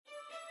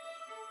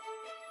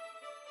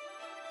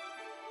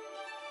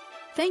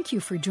Thank you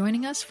for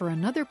joining us for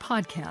another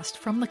podcast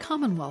from the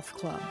Commonwealth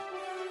Club.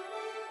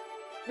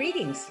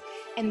 Greetings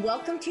and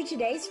welcome to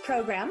today's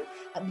program,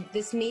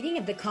 this meeting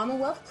of the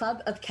Commonwealth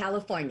Club of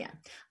California.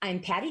 I'm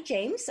Patty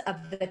James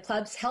of the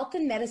club's Health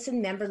and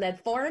Medicine member-led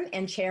forum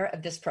and chair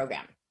of this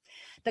program.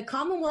 The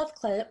Commonwealth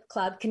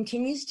Club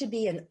continues to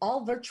be an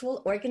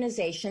all-virtual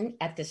organization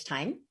at this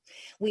time.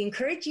 We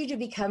encourage you to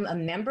become a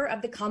member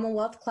of the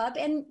Commonwealth Club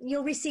and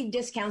you'll receive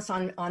discounts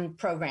on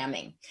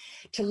programming.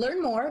 To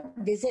learn more,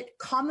 visit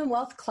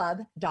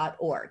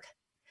commonwealthclub.org.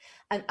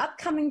 An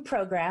upcoming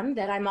program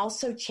that I'm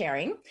also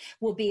chairing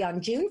will be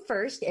on June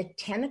 1st at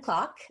 10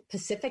 o'clock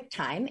Pacific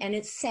time, and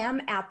it's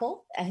Sam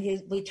Apple.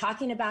 He'll be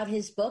talking about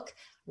his book,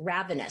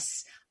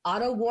 Ravenous,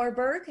 Otto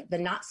Warburg, the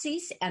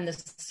Nazis, and the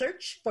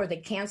Search for the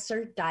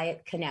Cancer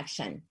Diet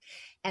Connection.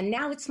 And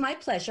now it's my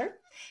pleasure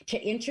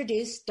to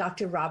introduce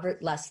Dr.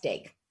 Robert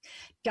Lustig.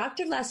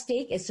 Dr.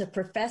 Lustig is a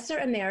professor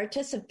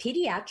emeritus of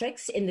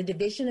pediatrics in the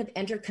Division of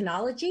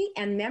Endocrinology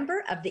and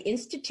member of the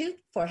Institute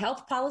for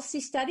Health Policy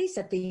Studies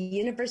at the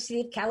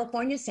University of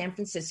California, San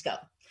Francisco.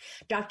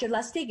 Dr.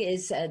 Lustig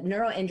is a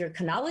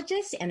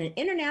neuroendocrinologist and an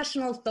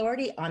international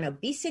authority on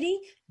obesity,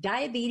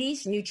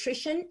 diabetes,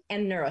 nutrition,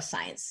 and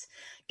neuroscience.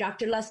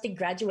 Dr. Lustig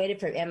graduated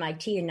from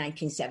MIT in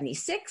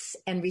 1976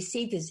 and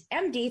received his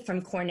MD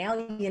from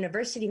Cornell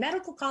University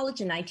Medical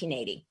College in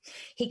 1980.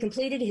 He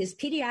completed his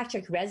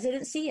pediatric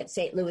residency at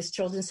St. Louis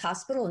Children's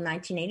Hospital in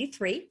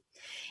 1983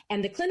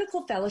 and the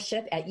clinical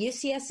fellowship at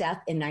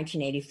UCSF in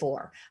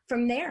 1984.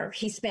 From there,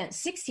 he spent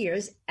 6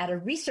 years at a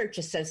research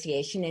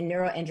association in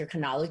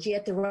neuroendocrinology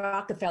at the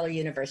Rockefeller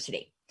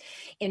University.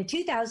 In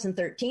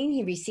 2013,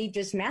 he received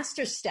his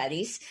master's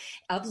studies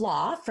of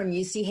law from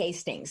UC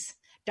Hastings.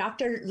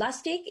 Dr.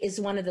 Lustig is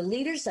one of the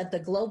leaders of the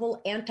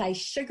global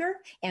anti-sugar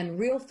and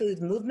real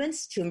food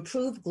movements to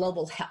improve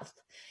global health.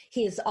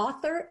 He is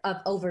author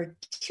of over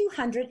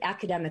 200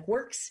 academic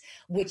works,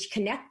 which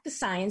connect the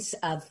science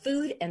of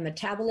food and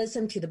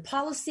metabolism to the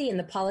policy and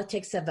the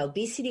politics of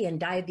obesity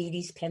and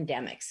diabetes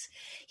pandemics.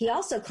 He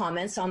also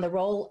comments on the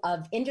role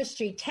of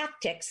industry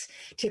tactics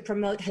to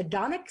promote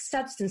hedonic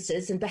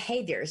substances and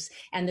behaviors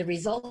and the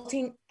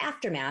resulting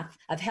aftermath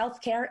of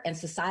healthcare and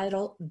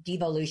societal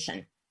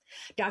devolution.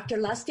 Dr.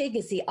 Lustig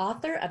is the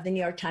author of the New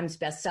York Times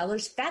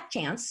bestsellers Fat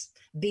Chance,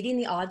 Beating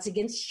the Odds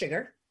Against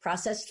Sugar,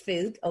 Processed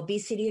Food,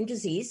 Obesity and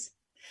Disease,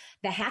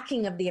 The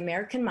Hacking of the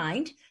American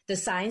Mind, The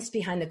Science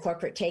Behind the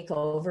Corporate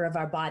Takeover of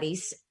Our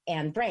Bodies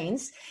and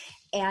Brains,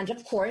 and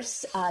of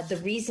course, the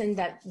reason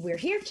that we're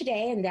here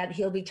today and that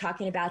he'll be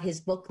talking about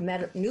his book,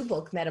 new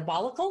book,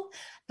 Metabolical,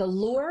 The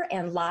Lure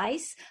and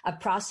Lies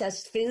of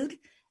Processed Food,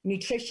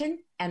 Nutrition,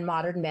 and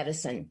Modern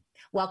Medicine.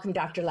 Welcome,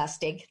 Dr.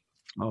 Lustig.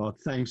 Oh,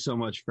 thanks so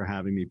much for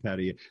having me,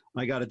 Patty.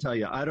 I got to tell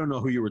you, I don't know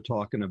who you were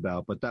talking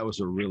about, but that was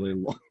a really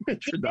long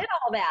introduction. You did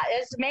all that.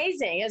 It's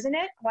amazing, isn't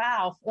it?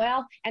 Wow.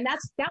 Well, and that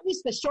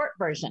was the short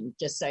version,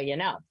 just so you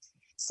know.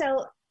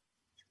 So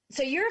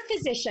you're a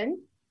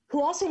physician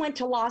who also went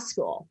to law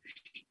school.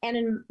 And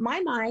in my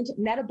mind,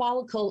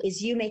 metabolical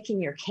is you making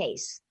your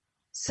case.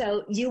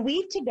 So you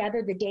weave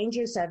together the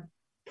dangers of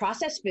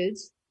processed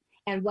foods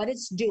and what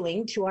it's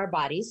doing to our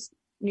bodies,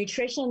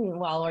 nutrition,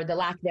 well, or the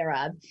lack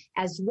thereof,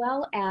 as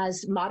well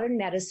as modern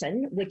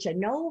medicine, which a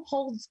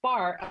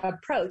no-holds-bar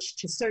approach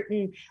to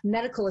certain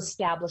medical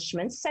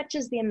establishments, such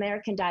as the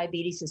American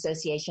Diabetes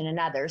Association and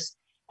others,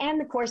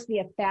 and, of course, the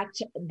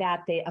effect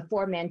that the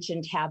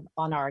aforementioned have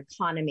on our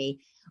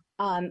economy.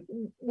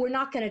 We're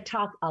not going to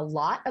talk a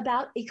lot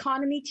about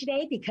economy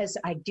today because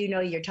I do know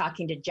you're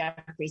talking to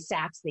Jeffrey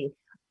Sachs, the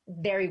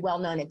very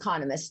well-known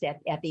economist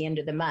at the end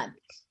of the month.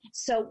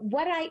 So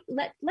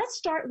let's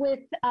start with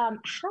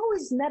how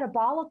is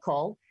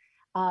metabolical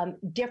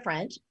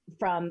different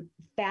from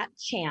Fat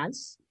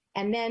Chance?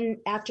 And then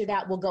after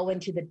that, we'll go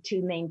into the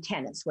two main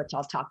tenets, which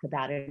I'll talk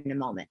about in a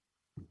moment.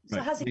 So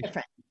right. How's it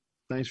different?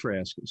 Thanks for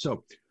asking.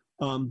 So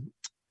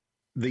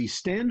the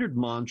standard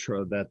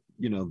mantra that,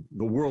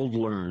 the world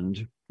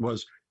learned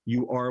was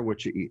you are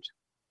what you eat.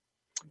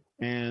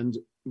 And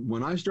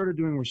when I started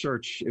doing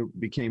research, it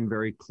became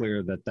very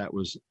clear that that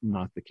was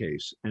not the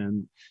case.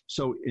 And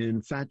so in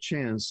Fat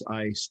Chance,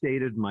 I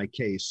stated my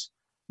case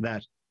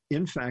that,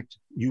 in fact,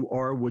 you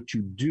are what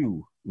you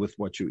do with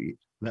what you eat,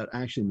 that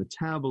actually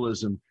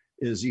metabolism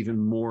is even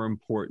more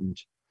important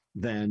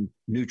than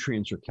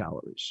nutrients or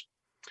calories.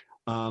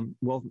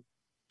 Well,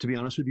 to be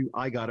honest with you,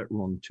 I got it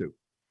wrong too.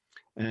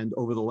 And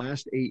over the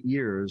last 8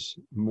 years,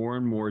 more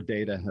and more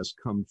data has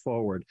come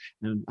forward,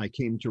 and I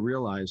came to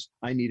realize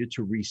I needed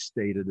to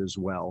restate it as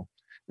well.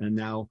 And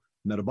now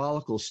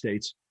metabolical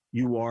states,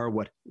 you are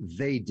what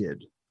they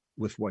did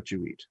with what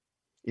you eat.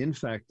 In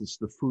fact, it's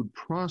the food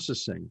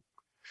processing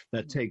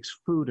that takes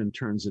food and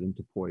turns it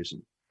into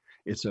poison.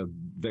 It's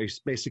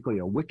basically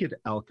a wicked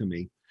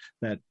alchemy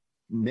that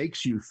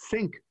makes you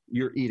think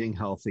you're eating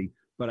healthy,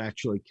 but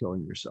actually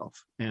killing yourself.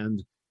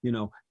 And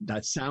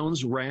that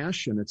sounds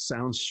rash and it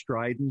sounds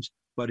strident,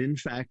 but in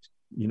fact,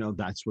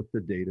 that's what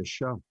the data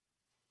show.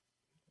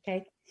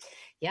 Okay.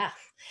 Yeah.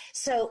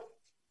 So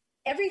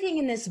everything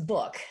in this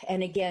book,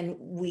 and again,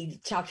 we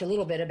talked a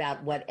little bit about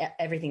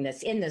everything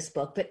that's in this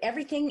book, but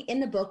everything in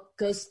the book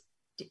goes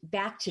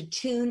back to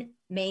two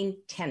main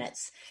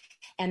tenets,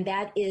 and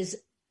that is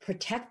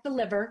protect the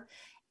liver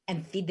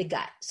and feed the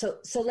gut. So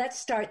let's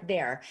start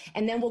there,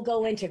 and then we'll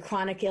go into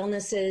chronic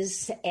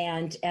illnesses,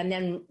 and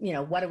then,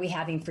 what are we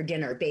having for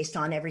dinner based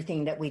on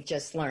everything that we've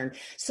just learned.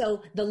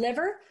 So the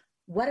liver,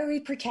 what are we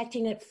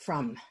protecting it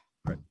from?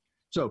 Right.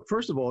 So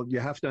first of all, you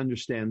have to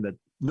understand that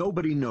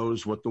nobody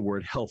knows what the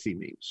word healthy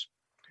means.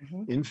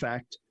 Mm-hmm. In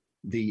fact,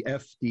 the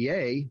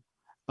FDA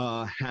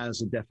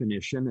has a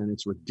definition, and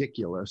it's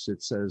ridiculous.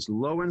 It says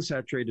low in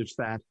saturated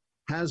fat,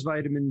 has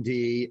vitamin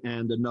D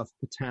and enough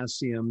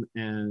potassium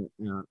and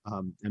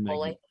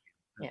folate.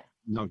 Yeah.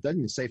 No, it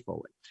doesn't say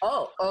folate.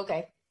 Oh,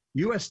 okay.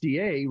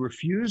 USDA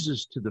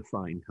refuses to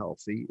define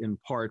healthy, in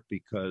part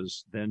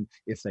because then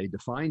if they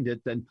defined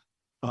it, then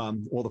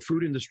the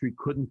food industry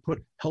couldn't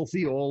put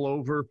healthy all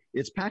over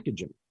its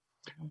packaging.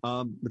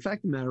 The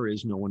fact of the matter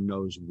is no one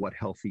knows what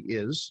healthy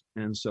is.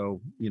 And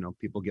so,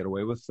 people get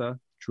away with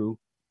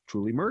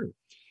truly murder.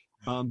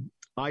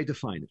 I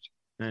define it,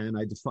 and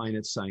I define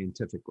it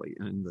scientifically.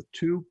 And the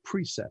two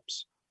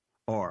precepts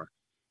are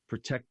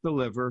protect the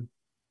liver,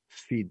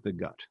 feed the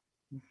gut.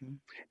 Mm-hmm.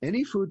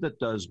 Any food that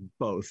does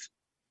both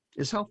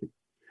is healthy.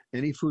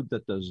 Any food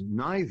that does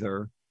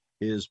neither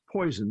is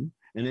poison.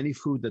 And any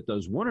food that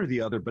does one or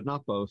the other, but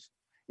not both,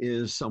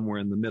 is somewhere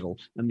in the middle.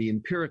 And the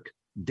empiric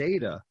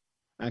data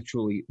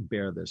actually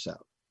bear this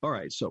out. All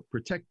right, so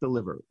protect the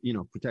liver.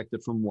 Protect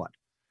it from what?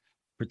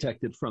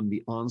 Protect it from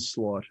the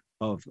onslaught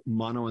of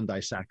mono and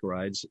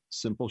disaccharides,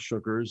 simple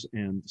sugars,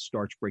 and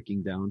starch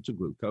breaking down to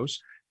glucose,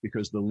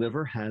 because the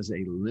liver has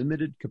a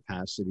limited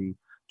capacity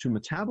to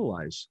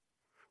metabolize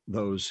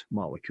those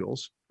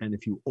molecules. And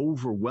if you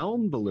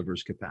overwhelm the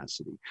liver's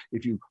capacity,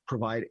 if you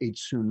provide a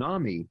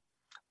tsunami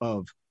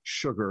of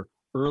sugar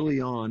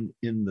early on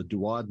in the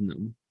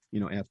duodenum,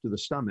 after the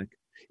stomach,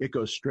 it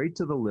goes straight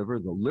to the liver.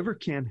 The liver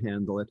can't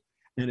handle it,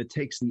 and it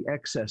takes the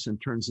excess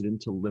and turns it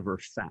into liver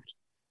fat.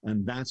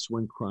 And that's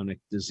when chronic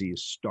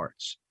disease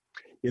starts.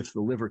 If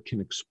the liver can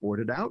export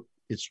it out,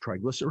 it's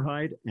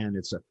triglyceride, and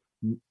it's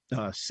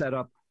a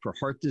setup for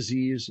heart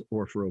disease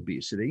or for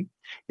obesity.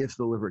 If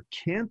the liver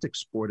can't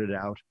export it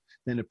out,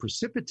 then it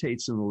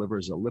precipitates in the liver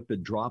as a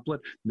lipid droplet.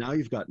 Now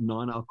you've got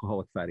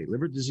non-alcoholic fatty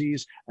liver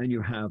disease, and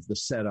you have the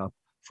setup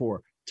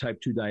for type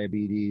 2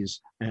 diabetes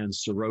and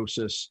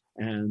cirrhosis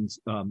and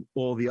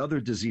all the other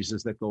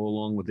diseases that go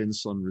along with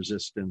insulin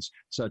resistance,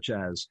 such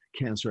as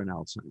cancer and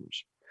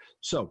Alzheimer's.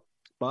 So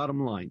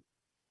bottom line,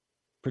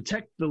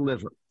 protect the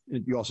liver.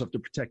 You also have to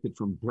protect it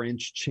from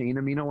branched chain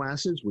amino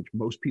acids, which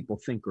most people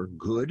think are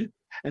good.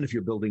 And if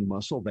you're building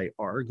muscle, they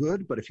are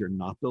good. But if you're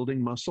not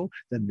building muscle,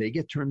 then they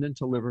get turned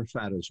into liver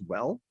fat as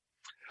well.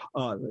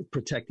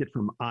 Protect it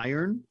from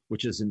iron,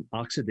 which is an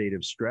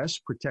oxidative stress.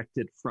 Protect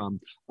it from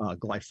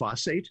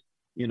glyphosate,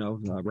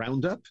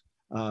 Roundup.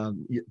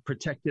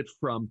 Protect it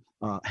from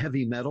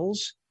heavy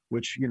metals,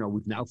 which,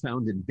 we've now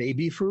found in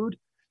baby food.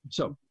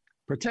 So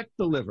protect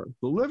the liver.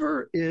 The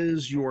liver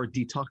is your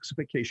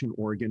detoxification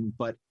organ,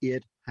 but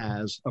it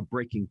has a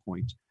breaking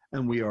point,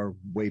 and we are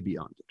way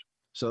beyond it.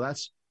 So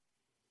that's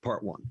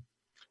part one.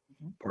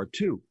 Mm-hmm. Part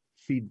two,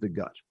 feed the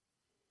gut.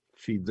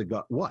 Feed the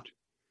gut what?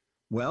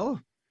 Well,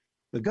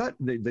 the gut,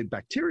 the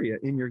bacteria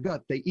in your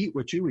gut, they eat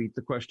what you eat.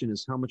 The question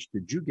is, how much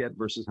did you get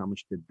versus how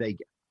much did they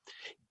get?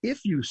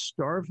 If you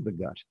starve the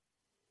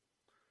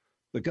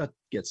gut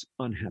gets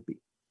unhappy.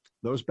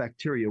 Those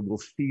bacteria will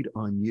feed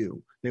on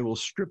you. They will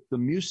strip the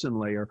mucin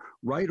layer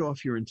right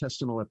off your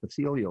intestinal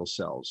epithelial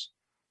cells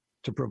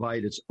to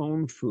provide its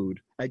own food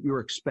at your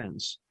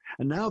expense.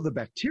 And now the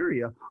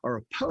bacteria are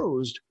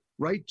opposed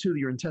right to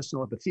your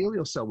intestinal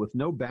epithelial cell with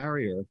no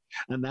barrier.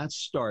 And that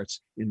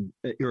starts in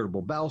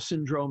irritable bowel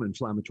syndrome,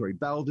 inflammatory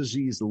bowel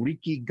disease,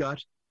 leaky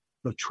gut,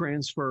 the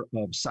transfer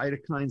of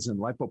cytokines and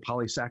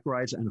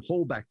lipopolysaccharides and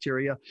whole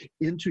bacteria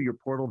into your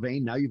portal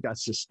vein. Now you've got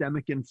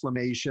systemic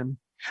inflammation.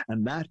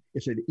 And that,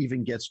 if it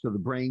even gets to the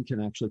brain,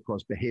 can actually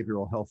cause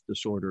behavioral health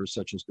disorders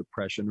such as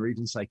depression or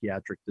even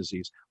psychiatric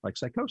disease like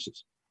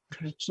psychosis.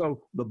 Okay.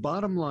 So the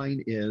bottom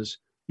line is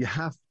you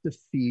have to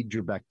feed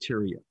your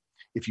bacteria.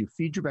 If you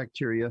feed your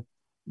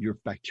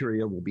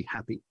bacteria will be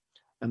happy.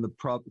 And the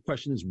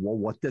question is, well,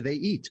 what do they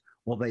eat?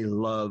 Well, they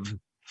love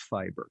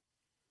fiber.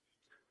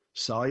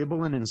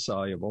 Soluble and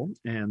insoluble,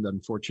 and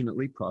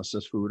unfortunately,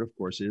 processed food, of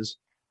course, is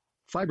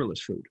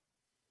fiberless food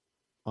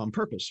on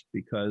purpose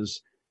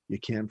because you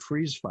can't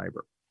freeze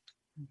fiber.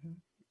 Mm-hmm.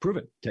 Prove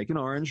it. Take an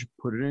orange,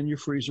 put it in your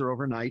freezer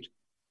overnight,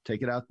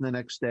 take it out the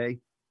next day,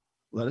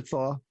 let it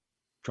thaw,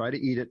 try to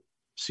eat it,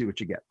 see what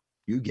you get.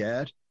 You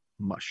get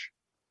mush.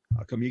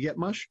 How come you get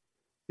mush?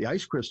 The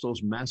ice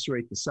crystals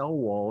macerate the cell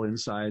wall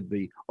inside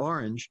the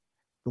orange.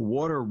 The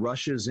water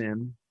rushes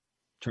in,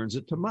 turns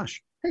it to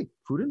mush. Hey,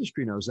 food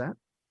industry knows that.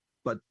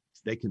 But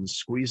they can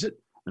squeeze it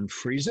and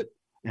freeze it,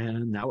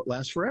 and now it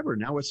lasts forever.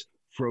 Now it's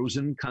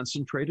frozen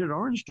concentrated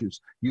orange juice.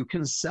 You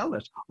can sell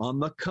it on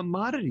the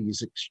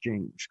commodities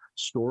exchange,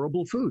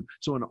 storable food.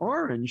 So an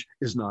orange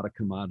is not a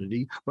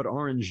commodity, but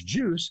orange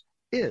juice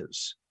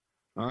is.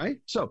 All right.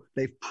 So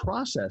they've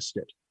processed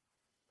it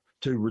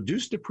to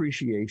reduce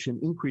depreciation,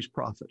 increase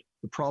profit.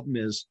 The problem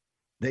is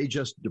they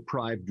just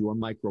deprived your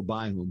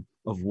microbiome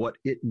of what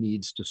it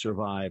needs to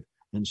survive.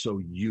 And so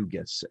you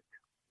get sick.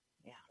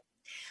 Yeah.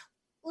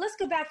 Let's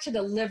go back to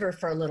the liver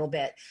for a little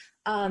bit.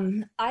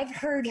 I've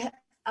heard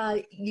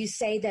you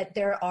say that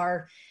there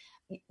are,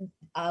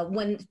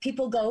 when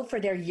people go for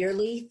their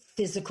yearly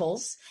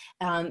physicals,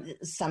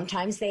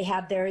 sometimes they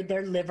have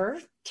their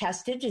liver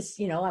tested,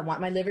 just, I want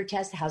my liver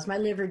tested. How's my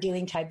liver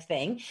doing type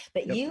thing.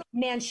 But yep. You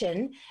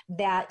mentioned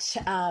that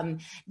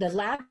the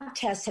lab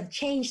tests have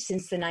changed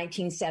since the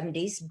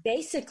 1970s,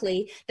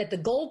 basically that the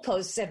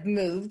goalposts have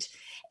moved.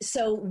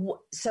 So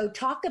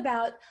talk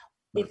about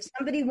if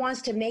somebody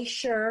wants to make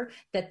sure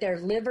that their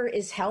liver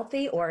is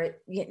healthy, or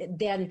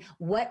then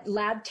what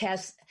lab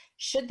tests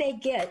should they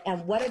get,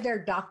 and what are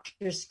their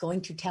doctors going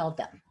to tell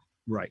them?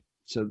 Right.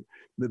 So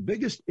the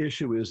biggest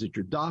issue is that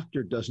your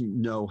doctor doesn't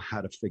know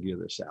how to figure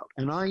this out.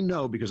 And I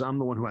know because I'm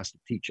the one who has to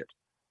teach it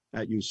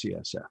at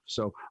UCSF.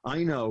 So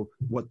I know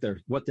what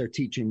they're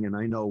teaching, and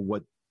I know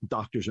what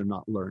doctors are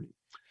not learning.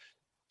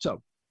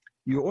 So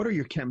you order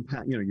your chem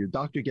panel, your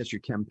doctor gets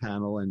your chem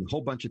panel, and a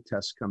whole bunch of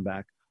tests come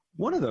back.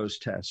 One of those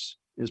tests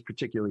is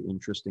particularly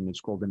interesting. It's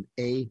called an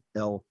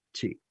ALT,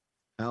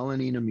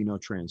 alanine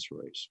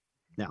aminotransferase.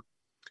 Now,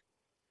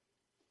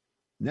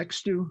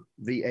 next to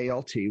the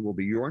ALT will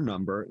be your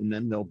number, and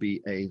then there'll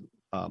be a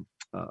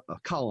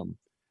column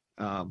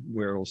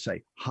where it'll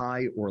say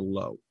high or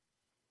low,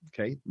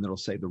 okay? And it'll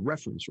say the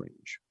reference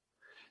range.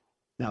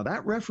 Now,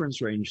 that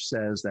reference range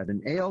says that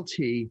an ALT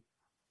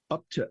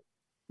up to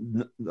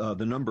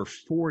the number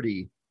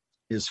 40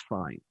 is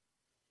fine.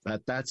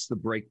 That's the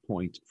break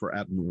point for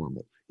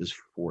abnormal, is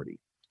 40.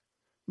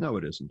 No,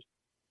 it isn't.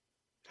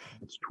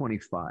 It's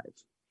 25.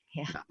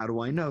 Yeah. Now, how do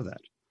I know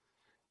that?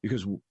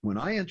 Because when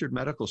I entered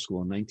medical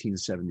school in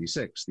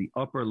 1976, the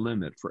upper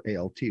limit for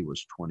ALT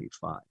was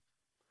 25.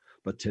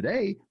 But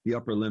today, the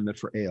upper limit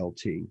for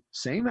ALT,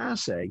 same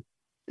assay,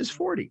 is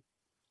 40.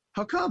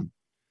 How come?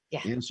 Yeah.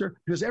 Answer,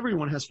 because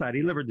everyone has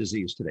fatty liver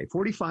disease today.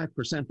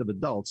 45% of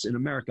adults in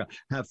America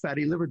have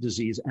fatty liver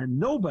disease, and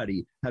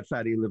nobody had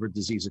fatty liver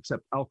disease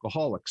except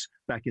alcoholics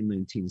back in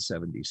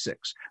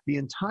 1976. The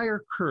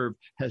entire curve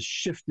has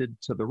shifted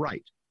to the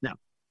right. Now,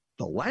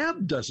 the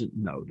lab doesn't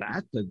know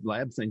that. The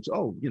lab thinks,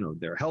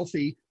 they're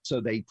healthy, so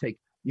they take,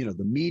 the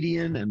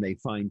median, and they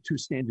find 2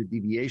 standard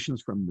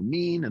deviations from the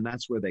mean, and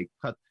that's where they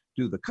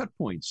do the cut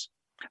points.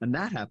 And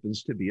that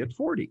happens to be at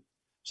 40.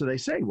 So they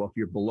say, well, if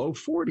you're below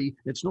 40,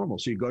 it's normal.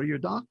 So you go to your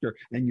doctor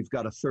and you've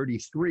got a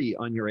 33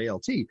 on your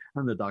ALT,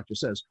 and the doctor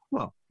says,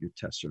 well, your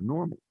tests are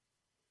normal.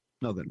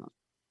 No, they're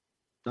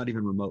not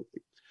even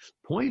remotely.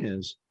 Point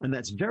is, and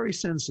that's very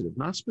sensitive,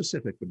 not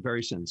specific, but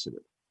very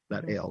sensitive,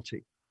 that ALT.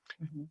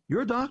 Mm-hmm.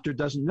 Your doctor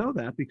doesn't know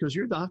that because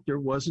your doctor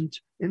wasn't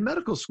in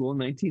medical school in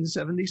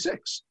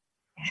 1976.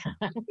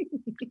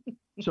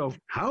 So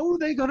how are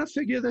they going to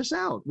figure this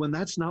out when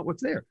that's not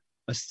what's there?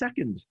 A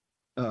second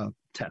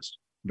test,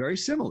 very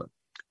similar.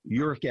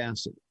 Uric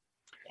acid.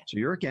 So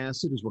uric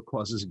acid is what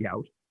causes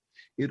gout.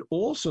 It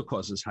also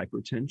causes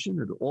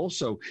hypertension. It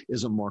also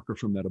is a marker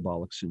for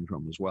metabolic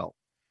syndrome as well.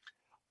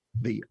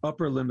 The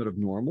upper limit of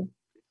normal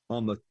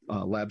on the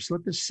lab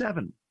slip is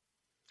 7.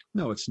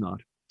 No, it's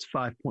not. It's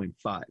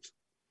 5.5.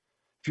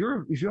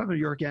 If you have a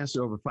uric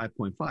acid over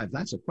 5.5,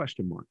 that's a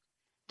question mark,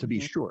 to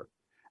be sure.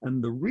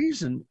 And the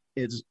reason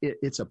is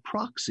it's a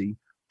proxy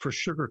for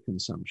sugar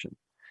consumption.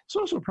 It's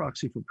also a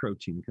proxy for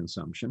protein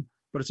consumption,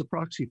 but it's a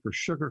proxy for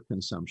sugar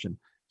consumption.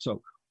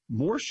 So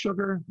more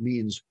sugar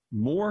means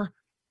more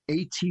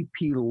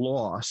ATP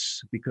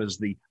loss because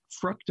the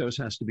fructose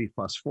has to be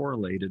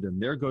phosphorylated,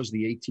 and there goes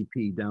the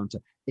ATP down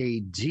to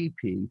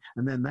ADP,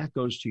 and then that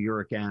goes to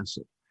uric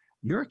acid.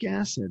 Uric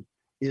acid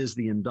is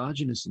the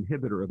endogenous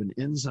inhibitor of an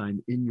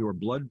enzyme in your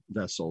blood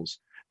vessels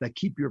that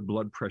keep your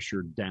blood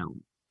pressure down,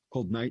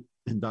 called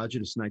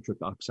endogenous nitric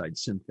oxide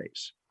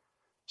synthase.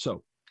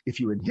 So if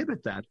you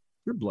inhibit that,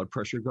 your blood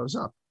pressure goes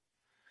up.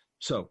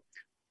 So,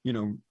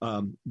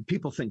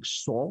 people think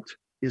salt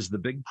is the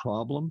big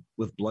problem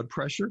with blood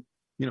pressure.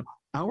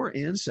 Our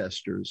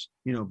ancestors,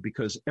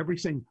 because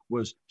everything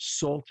was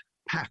salt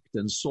packed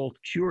and salt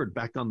cured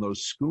back on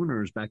those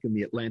schooners back in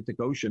the Atlantic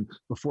Ocean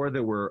before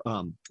there were,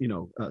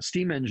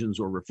 steam engines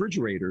or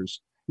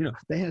refrigerators,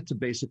 they had to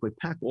basically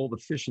pack all the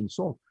fish in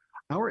salt.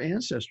 Our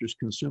ancestors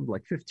consumed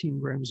like 15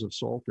 grams of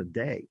salt a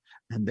day,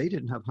 and they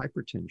didn't have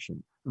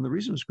hypertension. And the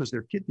reason was because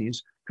their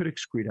kidneys could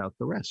excrete out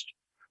the rest.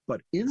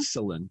 But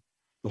insulin,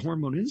 the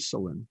hormone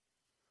insulin,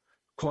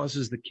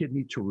 causes the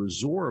kidney to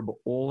resorb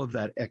all of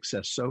that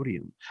excess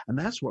sodium. And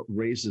that's what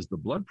raises the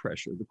blood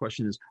pressure. The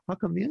question is, how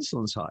come the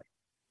insulin's high?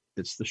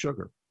 It's the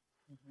sugar.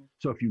 Mm-hmm.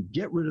 So if you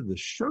get rid of the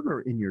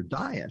sugar in your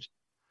diet,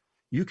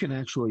 you can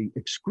actually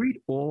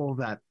excrete all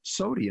that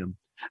sodium,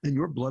 and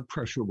your blood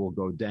pressure will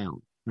go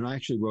down. And I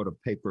actually wrote a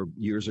paper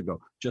years ago,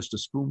 just a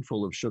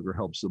spoonful of sugar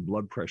helps the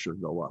blood pressure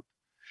go up.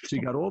 So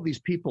you got all these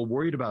people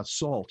worried about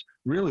salt.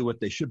 Really what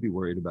they should be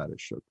worried about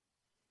is sugar.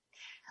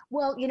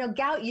 Well,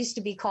 gout used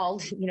to be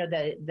called,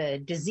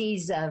 the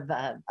disease of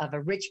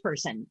a rich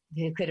person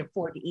who could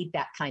afford to eat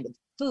that kind of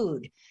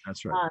food.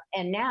 That's right.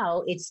 And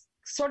now it's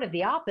sort of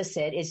the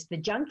opposite. It's the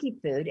junky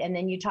food. And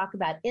then you talk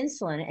about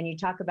insulin and you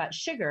talk about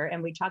sugar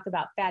and we talk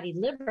about fatty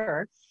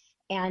liver.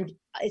 And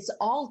it's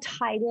all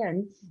tied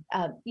in,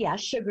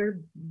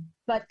 sugar,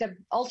 but the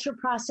ultra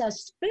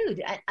processed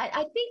food.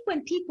 I think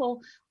when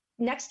people,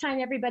 next time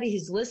everybody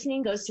who's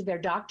listening goes to their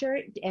doctor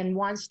and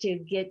wants to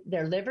get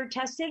their liver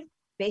tested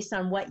based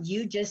on what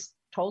you just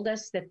told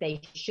us that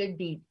they should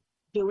be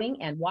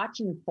doing and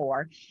watching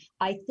for,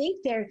 I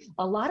think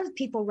a lot of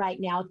people right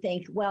now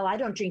think, well, I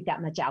don't drink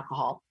that much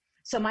alcohol,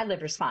 so my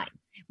liver's fine,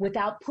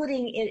 without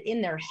putting it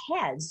in their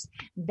heads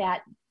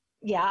that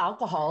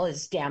alcohol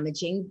is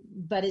damaging,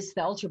 but it's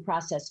the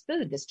ultra-processed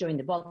food that's doing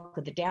the bulk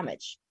of the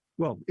damage.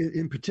 Well,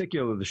 in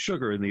particular, the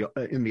sugar in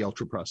the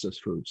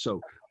ultra-processed food. So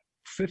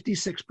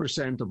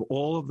 56% of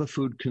all of the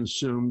food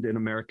consumed in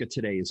America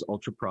today is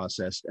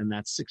ultra-processed, and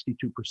that's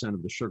 62%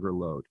 of the sugar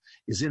load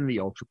is in the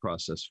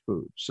ultra-processed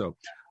food. So,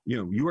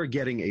 you are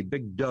getting a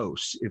big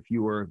dose if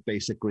you are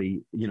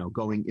basically,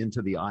 going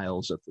into the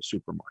aisles at the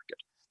supermarket.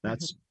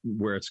 That's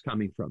where it's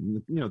coming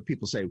from.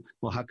 People say,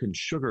 well, how can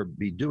sugar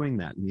be doing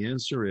that? And the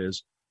answer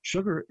is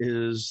sugar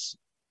is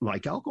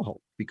like alcohol,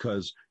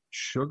 because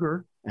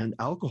sugar and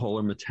alcohol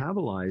are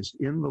metabolized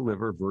in the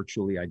liver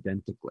virtually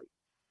identically.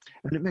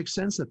 And it makes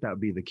sense that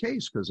would be the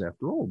case, because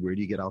after all, where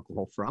do you get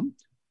alcohol from?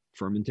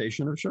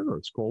 Fermentation of sugar.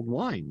 It's called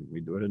wine. We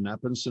do it in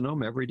Napa and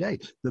Sonoma every day.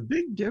 The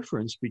big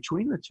difference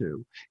between the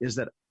two is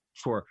that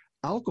for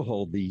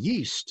alcohol, the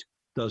yeast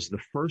does the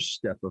first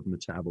step of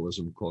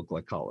metabolism called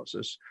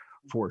glycolysis.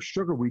 For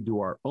sugar, we do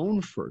our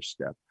own first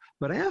step.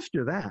 But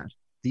after that,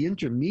 the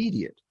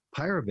intermediate,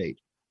 pyruvate,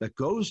 that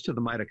goes to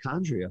the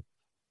mitochondria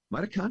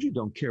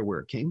don't care where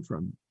it came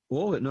from.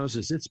 All it knows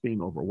is it's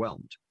being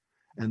overwhelmed.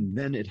 And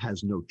then it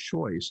has no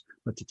choice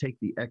but to take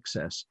the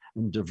excess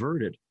and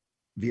divert it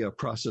via a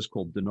process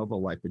called de novo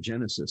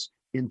lipogenesis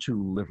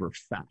into liver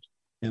fat.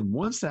 And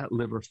once that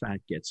liver fat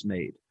gets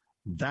made,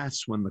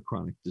 that's when the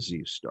chronic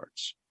disease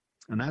starts.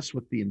 And that's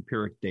what the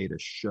empiric data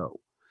show.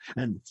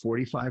 And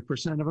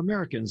 45% of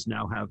Americans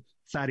now have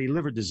fatty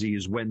liver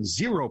disease when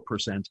 0%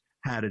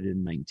 had it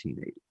in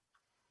 1980.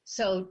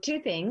 So two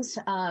things.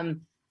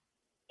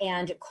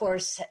 And of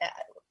course,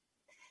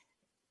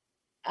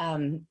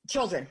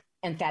 children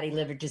and fatty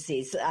liver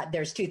disease.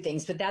 There's two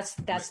things, but that's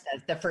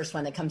the first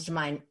one that comes to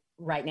mind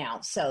right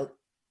now. So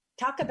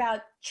talk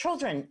about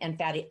children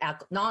and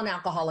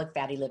non-alcoholic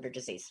fatty liver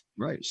disease.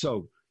 Right.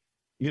 So,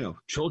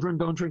 children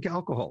don't drink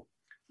alcohol.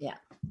 Yeah.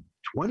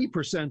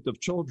 20% of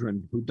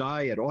children who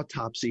die at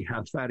autopsy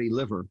have fatty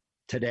liver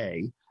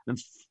today, and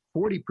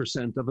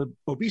 40% of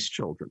obese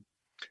children.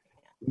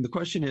 And the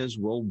question is,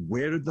 well,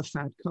 where did the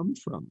fat come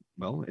from?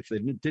 Well, if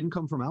it didn't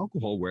come from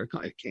alcohol,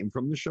 it came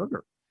from the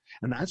sugar.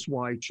 And that's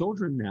why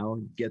children now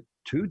get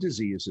two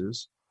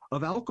diseases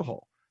of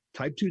alcohol,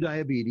 type 2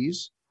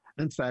 diabetes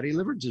and fatty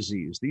liver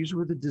disease. These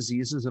were the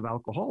diseases of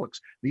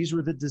alcoholics. These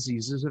were the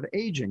diseases of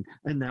aging.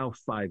 And now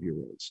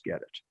 5-year-olds get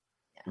it.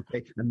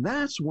 Okay. And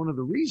that's one of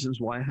the reasons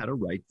why I had to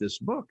write this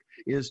book,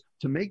 is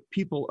to make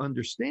people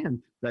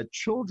understand that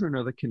children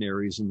are the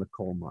canaries in the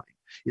coal mine.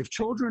 If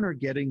children are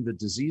getting the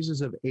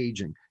diseases of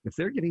aging, if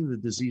they're getting the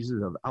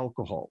diseases of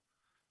alcohol,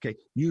 okay,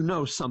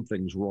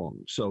 something's wrong.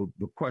 So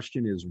the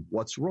question is,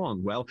 what's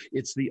wrong? Well,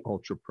 it's the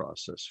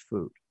ultra-processed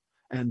food,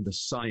 and the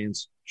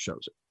science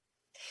shows it.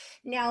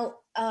 Now,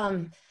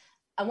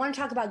 I want to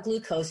talk about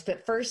glucose,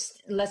 but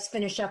first, let's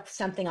finish up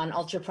something on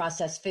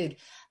ultra-processed food.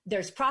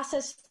 There's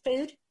processed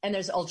food and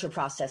there's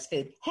ultra-processed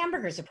food.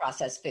 Hamburgers are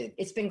processed food.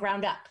 It's been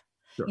ground up,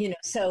 Sure.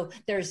 So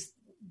there's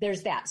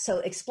that. So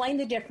explain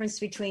the difference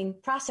between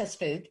processed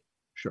food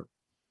Sure.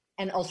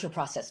 and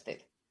ultra-processed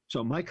food.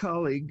 So my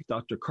colleague,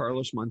 Dr.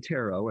 Carlos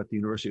Montero at the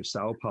University of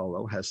Sao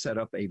Paulo, has set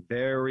up a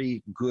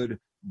very good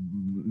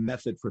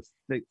method for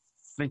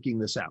thinking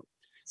this out.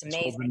 It's amazing.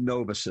 It's called the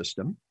NOVA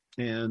system,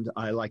 and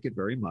I like it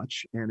very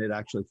much. And it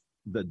actually,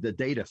 the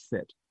data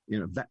fit,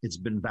 it's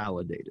been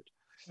validated.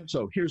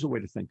 So here's a way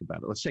to think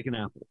about it. Let's take an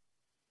apple.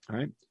 All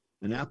right.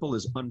 An apple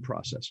is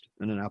unprocessed,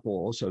 and an apple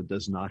also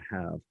does not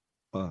have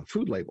a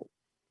food label,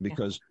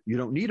 because you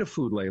don't need a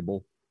food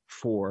label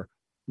for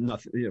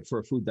nothing, for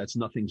a food that's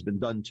nothing's been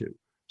done to.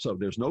 So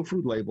there's no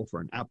food label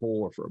for an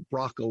apple or for a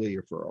broccoli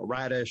or for a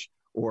radish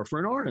or for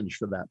an orange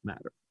for that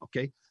matter.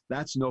 Okay.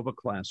 That's NOVA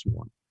class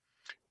 1.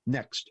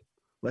 Next,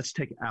 let's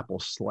take apple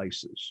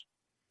slices.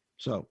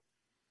 So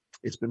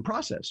it's been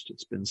processed.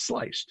 It's been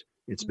sliced.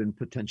 It's been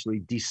potentially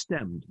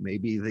destemmed.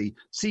 Maybe the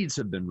seeds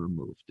have been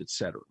removed, et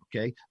cetera.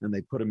 Okay. And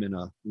they put them in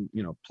a,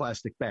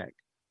 plastic bag.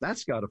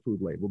 That's got a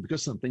food label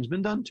because something's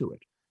been done to it.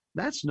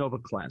 That's NOVA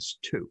class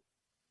 2.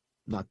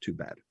 Not too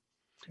bad.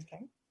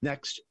 Okay.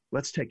 Next,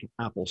 let's take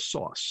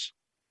applesauce.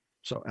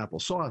 So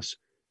applesauce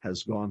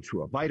has gone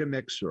through a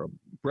Vitamix or a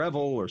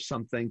Breville or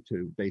something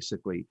to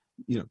basically,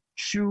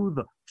 chew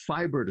the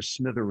fiber to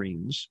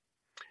smithereens.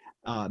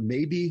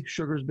 Maybe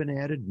sugar's been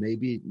added,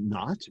 maybe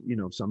not.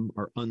 Some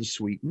are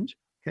unsweetened.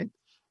 Okay.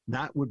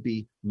 That would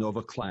be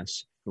NOVA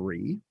class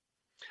 3.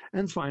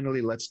 And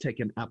finally, let's take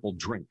an apple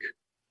drink.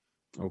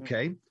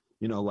 Okay.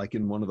 You know, like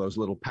in one of those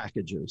little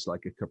packages,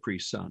 like a Capri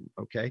Sun.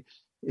 Okay.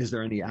 Is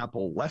there any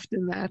apple left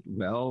in that?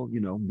 Well,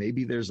 you know,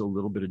 maybe there's a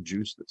little bit of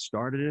juice that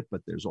started it,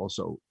 but there's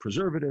also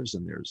preservatives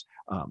and there's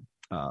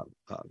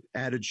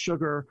added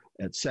sugar,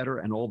 et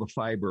cetera, and all the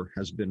fiber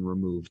has been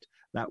removed.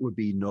 That would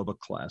be Nova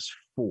Class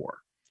 4.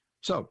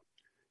 So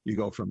you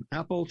go from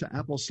apple to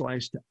apple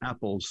slice to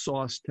apple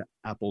sauce to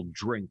apple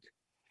drink.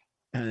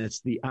 And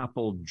it's the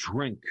apple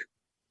drink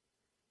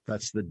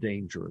that's the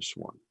dangerous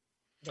one.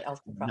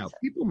 Now,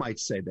 people might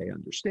say they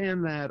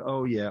understand that.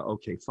 Oh, yeah,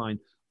 okay, fine.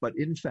 But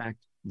in fact,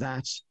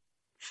 that's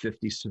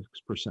 56%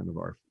 of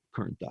our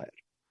current diet.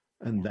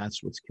 And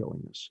that's what's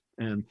killing us.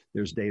 And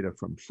there's data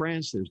from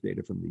France, there's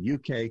data from the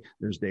UK,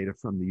 there's data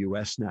from the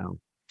US now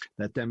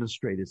that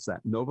demonstrate it's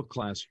that Nova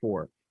Class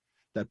 4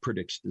 that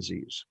predicts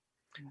disease.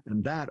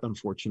 And that,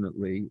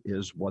 unfortunately,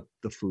 is what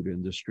the food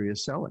industry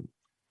is selling.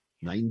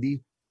 90%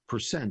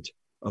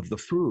 of the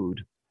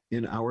food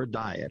in our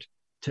diet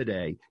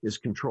today is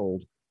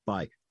controlled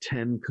by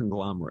 10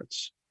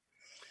 conglomerates.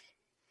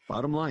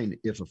 Bottom line,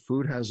 if a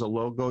food has a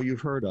logo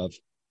you've heard of,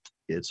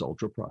 it's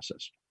ultra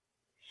processed.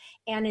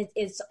 And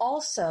it's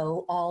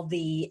also all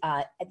the,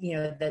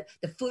 the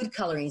food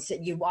colorings that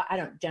I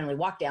don't generally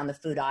walk down the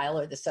food aisle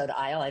or the soda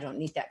aisle. I don't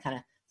need that kind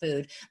of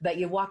food, but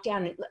you walk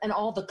down and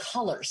all the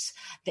colors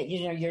that,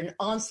 you're an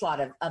onslaught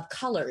of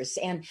colors.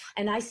 And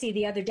I see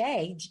the other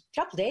day, a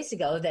couple of days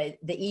ago, that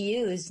the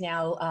EU is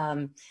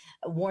now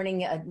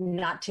warning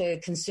not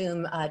to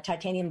consume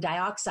titanium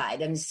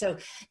dioxide. And so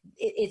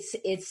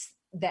it's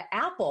the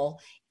apple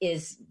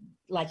is,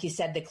 like you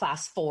said, the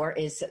class 4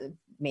 is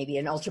maybe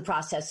an ultra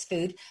processed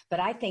food, but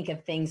I think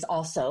of things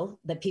also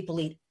that people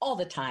eat all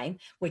the time,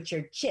 which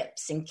are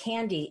chips and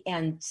candy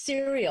and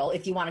cereal.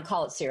 If you want to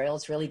call it cereal,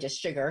 it's really just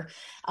sugar,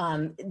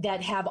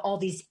 that have all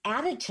these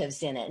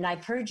additives in it. And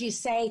I've heard you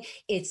say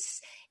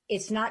it's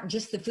not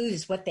just the food,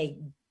 it's what they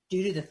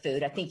do to the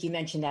food. I think you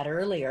mentioned that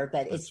earlier,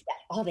 but it's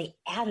all the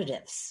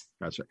additives.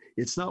 That's right.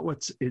 It's not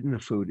what's in the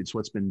food, it's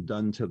what's been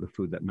done to the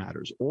food that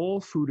matters.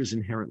 All food is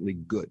inherently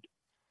good.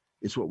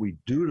 It's what we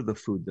do to the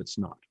food that's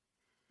not.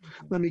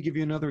 Let me give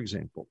you another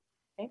example.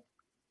 Okay.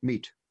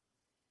 Meat.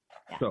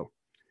 Yeah. So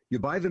you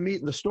buy the meat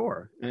in the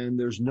store and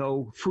there's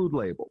no food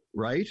label,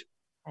 right?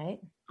 Right.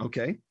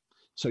 Okay.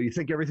 So you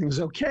think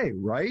everything's okay,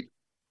 right?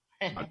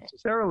 Not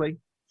necessarily.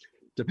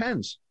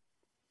 Depends.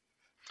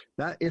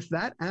 That if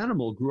that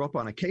animal grew up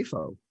on a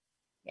CAFO,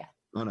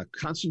 on a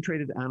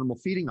concentrated animal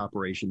feeding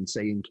operation,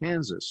 say in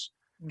Kansas,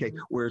 okay,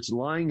 where it's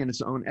lying in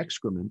its own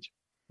excrement,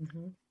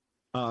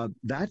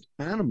 that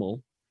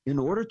animal, in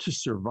order to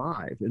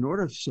survive,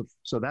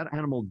 so that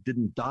animal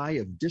didn't die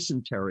of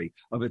dysentery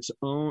of its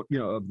own,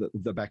 of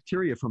the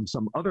bacteria from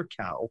some other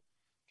cow,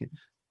 okay,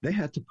 they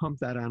had to pump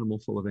that animal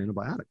full of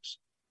antibiotics.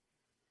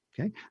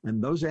 Okay,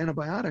 and those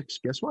antibiotics,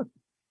 guess what?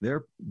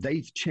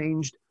 They've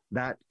changed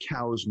that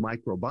cow's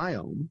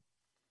microbiome.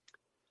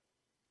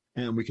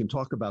 And we can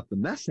talk about the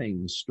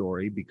methane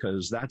story,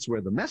 because that's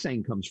where the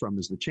methane comes from,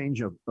 is the change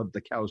of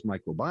the cow's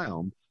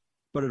microbiome,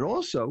 but it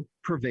also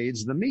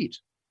pervades the meat.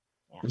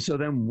 Yeah. And so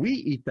then we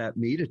eat that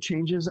meat, it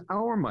changes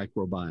our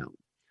microbiome.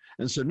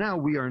 And so now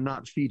we are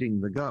not feeding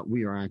the gut,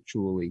 we are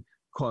actually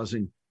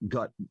causing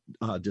gut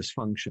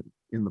dysfunction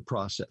in the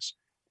process.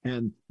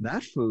 And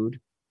that food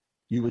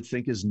you would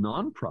think is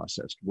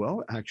non-processed.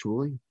 Well,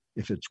 actually,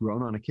 if it's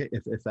grown on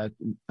if that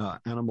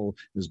animal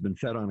has been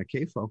fed on a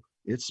CAFO,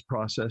 it's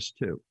processed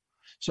too.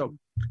 So,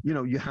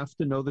 you have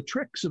to know the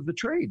tricks of the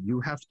trade. You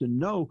have to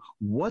know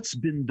what's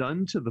been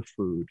done to the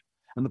food.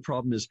 And the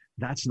problem is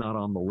that's not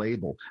on the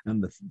label.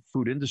 And the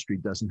food industry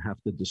doesn't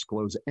have to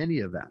disclose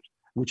any of that,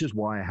 which is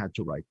why I had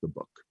to write the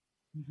book.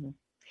 Mm-hmm.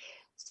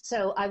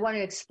 So I want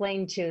to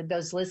explain to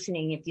those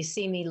listening, if you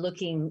see me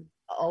looking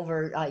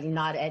over,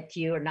 not at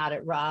you or not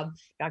at Rob,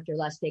 Dr.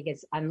 Lustig,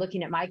 I'm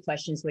looking at my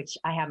questions, which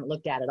I haven't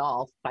looked at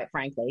all, quite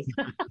frankly.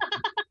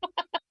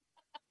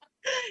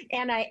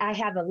 And I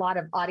have a lot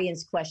of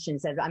audience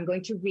questions that I'm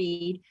going to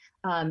read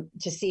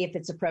to see if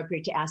it's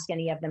appropriate to ask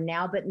any of them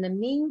now. But in the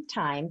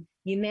meantime,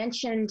 you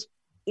mentioned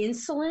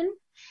insulin,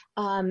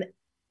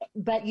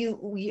 but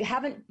you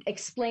haven't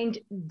explained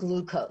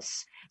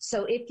glucose.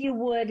 So if you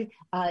would,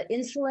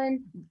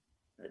 insulin,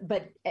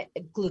 but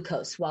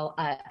glucose, while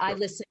I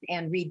listen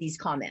and read these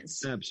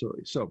comments.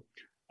 Absolutely. So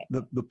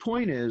the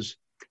point is,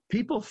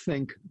 people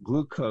think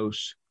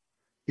glucose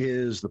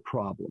is the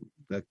problem.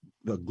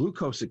 The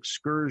glucose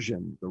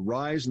excursion, the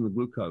rise in the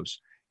glucose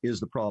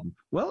is the problem.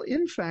 Well,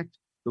 in fact,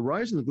 the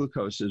rise in the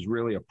glucose is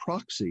really a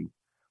proxy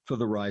for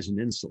the rise in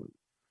insulin,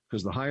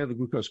 because the higher the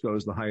glucose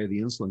goes, the higher the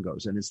insulin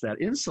goes. And it's that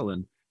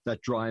insulin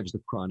that drives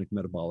the chronic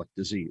metabolic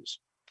disease.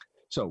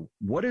 So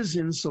what does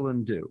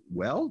insulin do?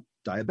 Well,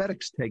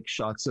 diabetics take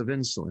shots of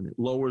insulin. It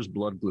lowers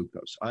blood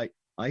glucose. I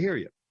hear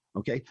you.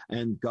 Okay.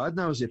 And God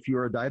knows if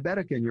you're a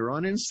diabetic and you're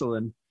on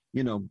insulin,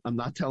 I'm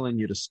not telling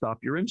you to stop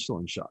your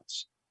insulin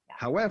shots.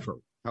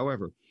 However,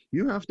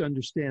 you have to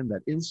understand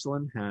that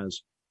insulin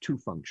has two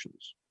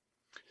functions.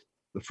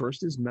 The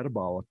first is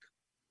metabolic,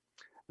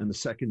 and the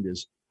second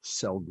is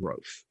cell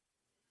growth.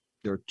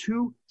 There are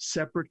two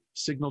separate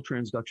signal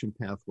transduction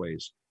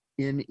pathways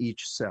in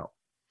each cell.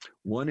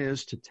 One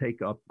is to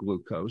take up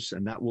glucose,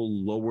 and that will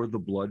lower the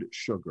blood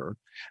sugar,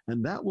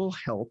 and that will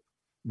help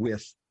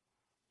with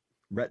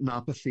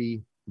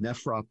retinopathy,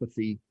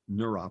 nephropathy,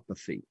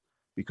 neuropathy,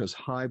 because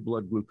high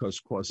blood glucose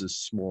causes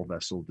small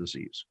vessel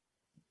disease.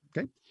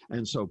 Okay?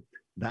 And so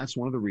that's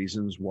one of the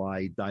reasons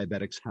why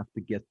diabetics have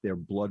to get their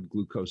blood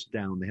glucose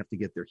down. They have to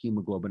get their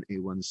hemoglobin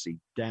A1C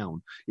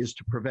down, is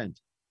to prevent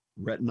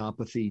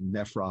retinopathy,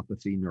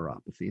 nephropathy,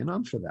 neuropathy. And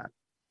I'm for that.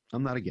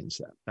 I'm not against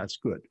that. That's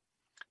good.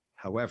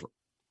 However,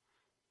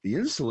 the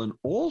insulin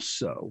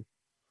also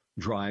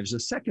drives a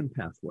second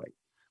pathway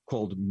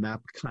called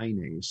MAP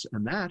kinase,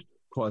 and that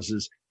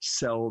causes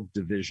cell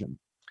division.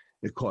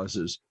 It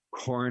causes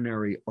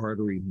coronary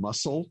artery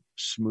muscle,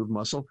 smooth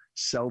muscle,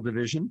 cell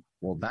division.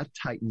 Well, that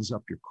tightens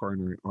up your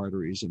coronary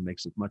arteries and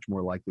makes it much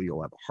more likely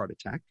you'll have a heart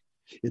attack.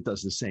 It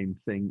does the same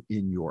thing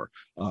in your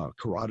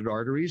carotid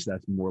arteries.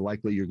 That's more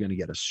likely you're going to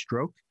get a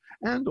stroke.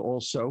 And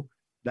also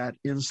that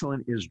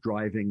insulin is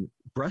driving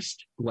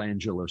breast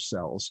glandular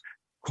cells,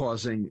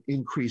 causing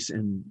increase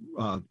in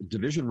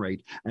division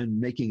rate and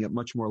making it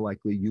much more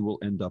likely you will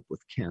end up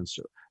with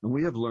cancer. And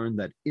we have learned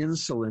that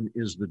insulin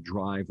is the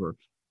driver,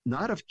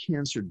 not of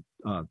cancer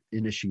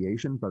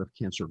initiation, but of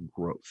cancer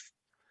growth.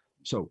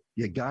 So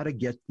you got to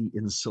get the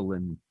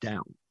insulin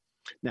down.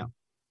 Now,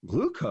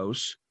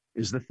 glucose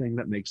is the thing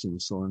that makes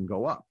insulin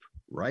go up,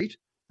 right?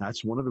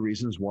 That's one of the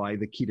reasons why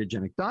the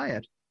ketogenic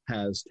diet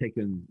has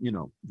taken,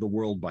 the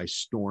world by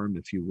storm,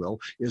 if you will,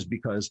 is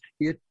because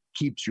it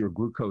keeps your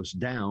glucose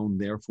down,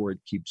 therefore it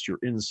keeps your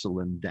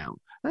insulin down.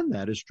 And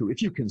that is true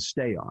if you can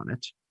stay on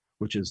it,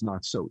 which is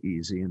not so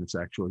easy, and it's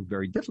actually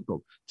very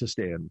difficult to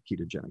stay on a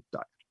ketogenic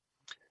diet.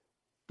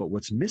 But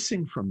what's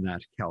missing from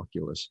that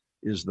calculus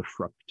is the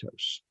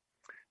fructose.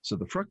 So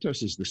the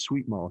fructose is the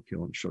sweet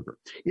molecule in sugar.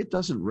 It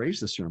doesn't raise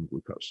the serum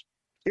glucose.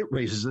 It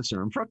raises the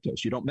serum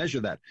fructose. You don't measure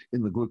that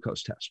in the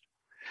glucose test.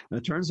 And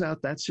it turns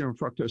out that serum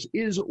fructose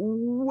is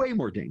way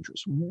more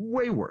dangerous,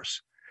 way worse,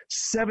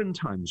 7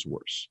 times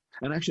worse.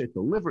 And actually at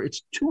the liver,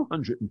 it's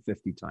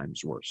 250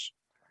 times worse.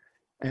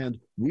 And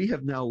we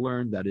have now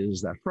learned that it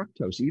is that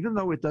fructose, even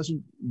though it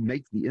doesn't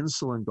make the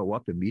insulin go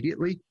up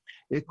immediately,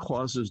 it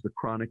causes the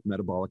chronic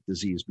metabolic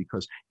disease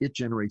because it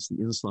generates the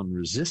insulin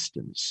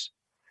resistance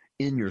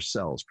in your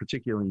cells,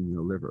 particularly in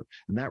your liver.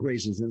 And that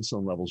raises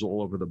insulin levels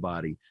all over the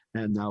body.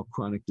 And now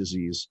chronic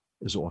disease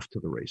is off to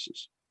the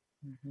races.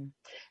 Mm-hmm.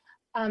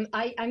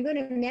 I'm going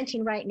to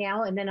mention right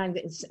now, and then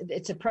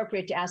it's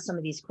appropriate to ask some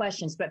of these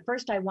questions. But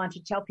first, I want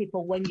to tell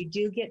people when you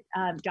do get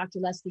Dr.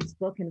 Leslie's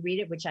book and read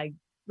it, which I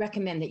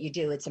recommend that you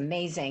do. It's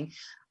amazing.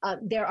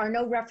 There are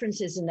no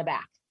references in the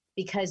back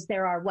because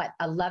there are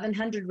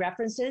 1,100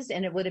 references,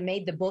 and it would have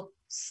made the book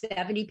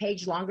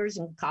 70-page longer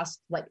and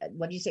cost what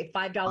do you say,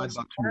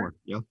 $5 more?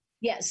 Yeah.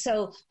 Yeah,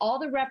 so all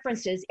the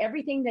references,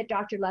 everything that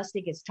Dr.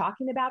 Lustig is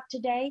talking about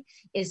today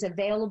is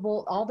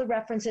available. All the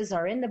references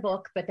are in the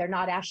book, but they're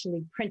not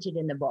actually printed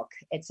in the book.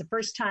 It's the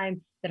first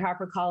time that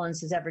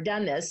HarperCollins has ever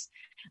done this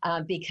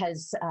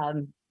because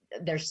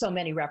there's so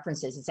many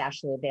references. It's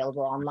actually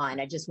available online.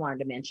 I just wanted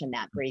to mention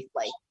that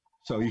briefly.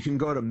 So you can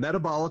go to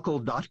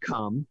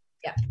metabolical.com,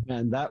 yep,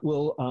 and that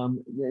will,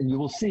 and you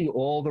will see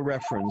all the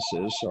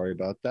references. Sorry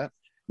about that.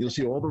 You'll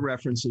see all the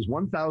references,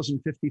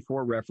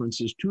 1,054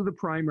 references to the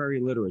primary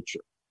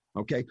literature.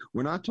 Okay,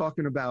 we're not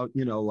talking about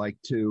newspaper,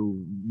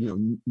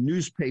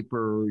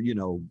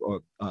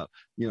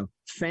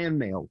 fan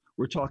mail.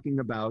 We're talking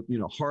about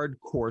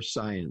hardcore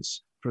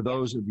science for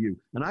those of you.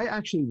 And I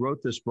actually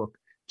wrote this book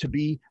to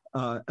be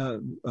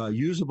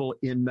usable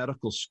in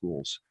medical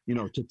schools,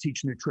 to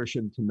teach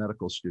nutrition to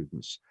medical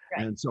students.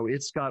 Right. And so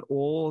it's got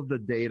all the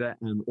data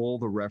and all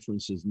the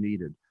references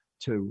needed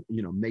to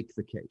make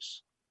the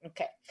case.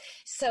 Okay.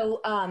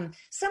 So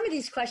some of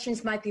these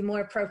questions might be more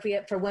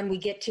appropriate for when we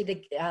get to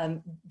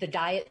the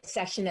diet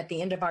section at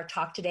the end of our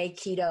talk today,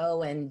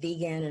 keto and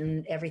vegan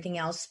and everything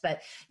else.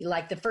 But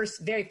like the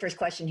very first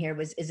question here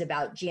is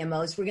about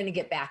GMOs. We're going to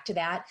get back to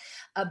that.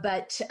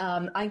 But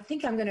I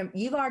think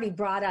you've already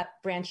brought up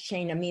branched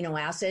chain amino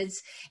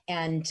acids,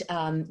 and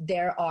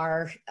there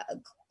are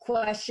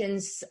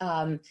questions.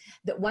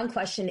 That one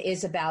question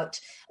is about,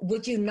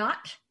 would you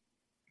not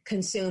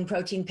consume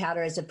protein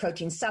powder as a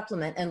protein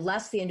supplement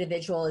unless the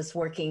individual is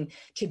working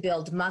to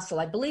build muscle?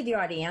 I believe you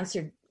already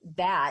answered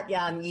that.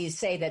 You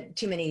say that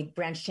too many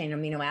branched chain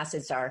amino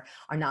acids are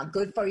not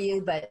good for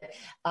you, but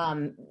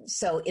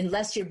so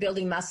unless you're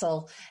building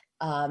muscle,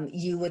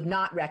 you would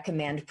not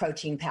recommend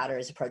protein powder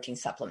as a protein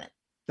supplement.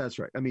 That's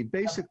right. I mean,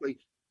 basically,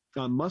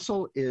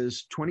 muscle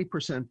is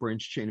 20%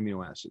 branched chain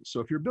amino acids. So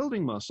if you're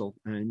building muscle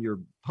and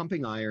you're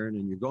pumping iron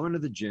and you're going to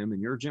the gym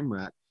and you're a gym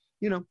rat,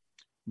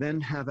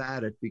 then have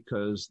at it,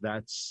 because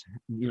that's,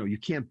 you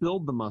can't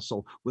build the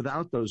muscle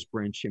without those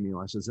branched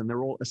amino acids, and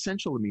they're all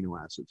essential amino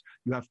acids.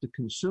 You have to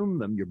consume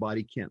them. Your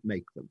body can't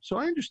make them. So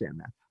I understand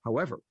that.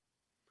 However,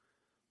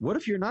 what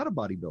if you're not a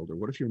bodybuilder?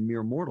 What if you're a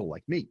mere mortal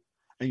like me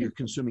and you're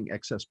consuming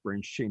excess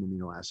branched chain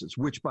amino acids,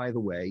 which, by the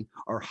way,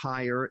 are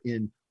higher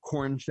in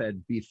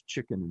corn-fed beef,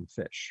 chicken, and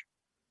fish?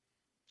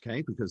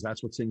 okay, because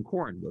that's what's in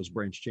corn, those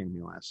branched-chain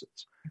amino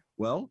acids.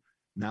 Well,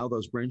 now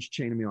those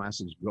branched-chain amino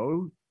acids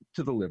go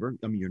to the liver.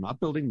 I mean, you're not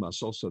building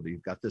muscle, so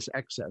you've got this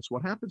excess.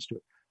 What happens to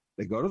it?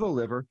 They go to the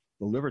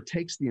liver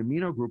takes the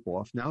amino group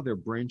off. Now they're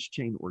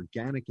branched-chain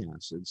organic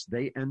acids.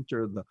 They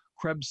enter the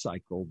Krebs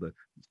cycle, the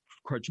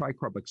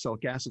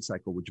tricarboxylic acid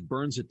cycle, which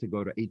burns it to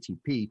go to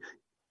ATP.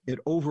 It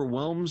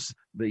overwhelms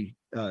the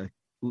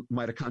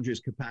mitochondria's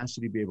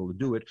capacity to be able to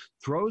do it,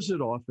 throws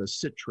it off as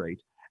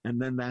citrate,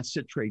 and then that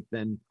citrate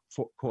then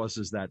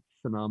causes that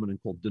phenomenon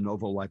called de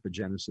novo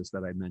lipogenesis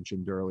that I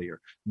mentioned earlier,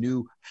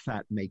 new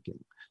fat making.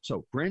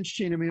 So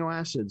branched-chain amino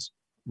acids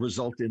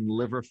result in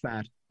liver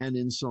fat and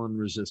insulin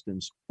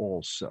resistance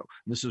also.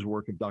 And this is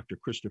work of Dr.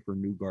 Christopher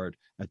Newgard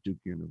at Duke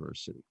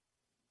University.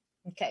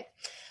 Okay.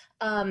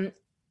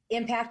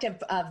 Impact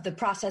of the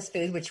processed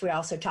food, which we're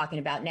also talking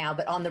about now,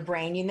 but on the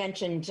brain, you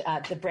mentioned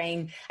the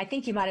brain. I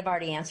think you might have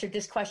already answered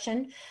this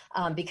question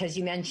because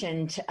you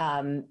mentioned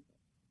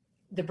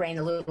the brain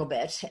a little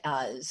bit.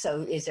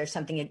 So is there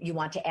something that you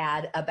want to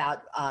add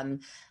about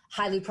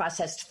highly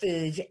processed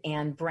food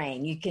and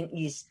brain? You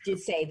did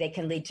say they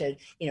can lead to,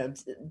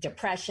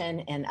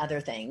 depression and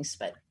other things,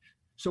 but.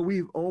 So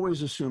we've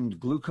always assumed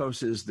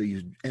glucose is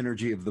the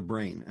energy of the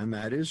brain, and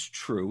that is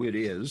true, it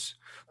is.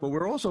 But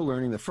we're also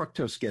learning that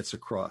fructose gets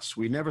across.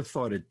 We never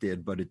thought it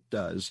did, but it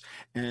does.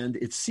 And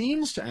it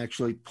seems to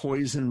actually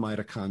poison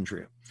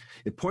mitochondria.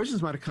 It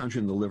poisons mitochondria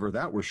in the liver,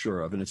 that we're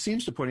sure of, and it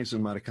seems to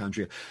poison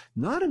mitochondria,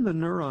 not in the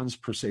neurons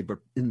per se, but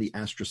in the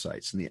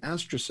astrocytes. And the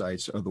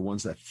astrocytes are the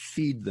ones that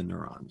feed the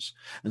neurons.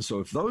 And so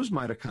if those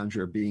mitochondria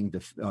are being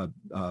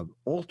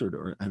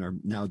altered and are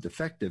now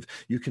defective,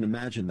 you can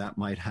imagine that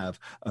might have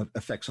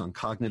effects on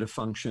cognitive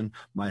function,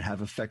 might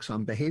have effects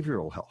on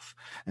behavioral health.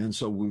 And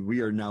so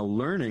we are now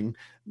learning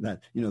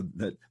that,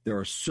 that there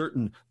are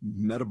certain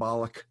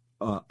metabolic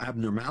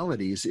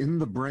abnormalities in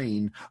the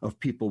brain of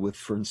people with,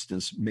 for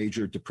instance,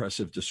 major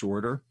depressive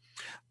disorder,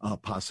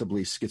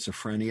 possibly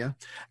schizophrenia.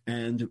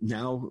 And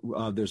now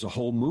there's a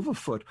whole move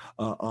afoot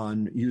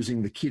on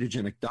using the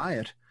ketogenic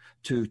diet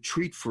to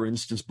treat, for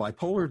instance,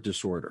 bipolar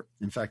disorder.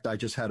 In fact, I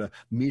just had a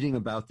meeting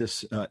about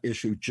this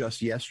issue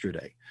just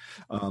yesterday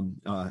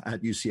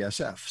at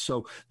UCSF.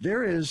 So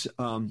there is,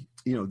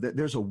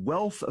 there's a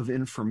wealth of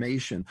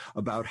information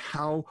about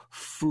how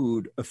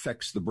food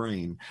affects the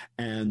brain,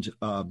 and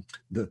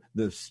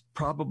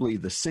probably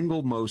the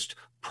single most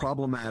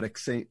problematic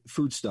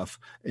foodstuff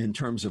in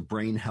terms of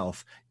brain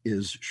health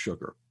is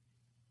sugar.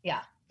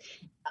 Yeah,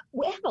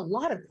 we have a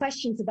lot of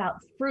questions about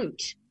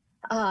fruit.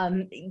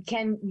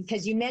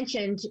 Because you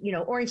mentioned,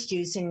 orange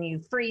juice and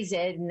you freeze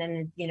it and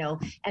then,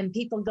 and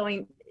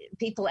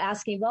people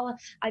asking, well,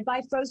 I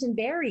buy frozen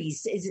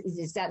berries.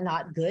 Is that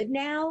not good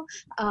now?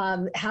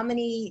 How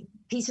many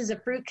pieces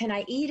of fruit can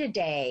I eat a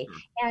day?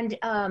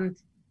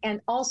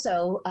 And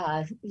also,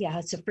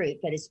 it's a fruit,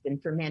 but it's been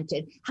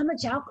fermented. How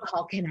much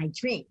alcohol can I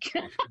drink?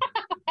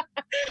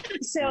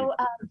 So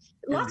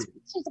lots of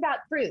questions about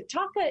fruit.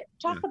 Talk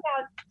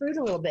about fruit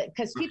a little bit,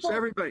 because people. So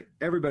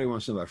everybody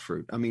wants to know about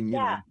fruit. I mean,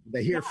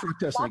 they hear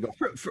fructose and they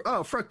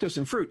go, fructose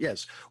and fruit.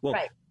 Yes. Well,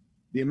 right.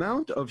 The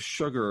amount of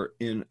sugar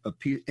in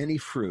any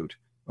fruit,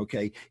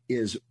 okay,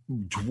 is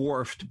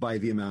dwarfed by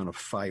the amount of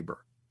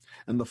fiber,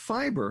 and the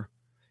fiber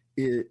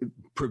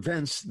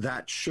prevents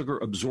that sugar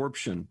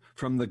absorption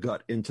from the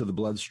gut into the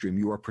bloodstream.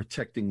 You are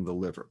protecting the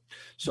liver.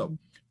 So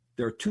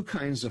there are two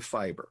kinds of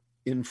fiber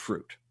in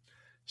fruit.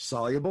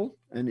 Soluble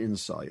and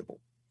insoluble,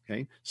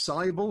 okay?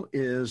 Soluble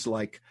is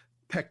like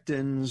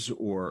pectins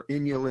or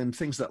inulin,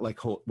 things that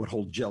would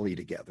hold jelly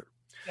together.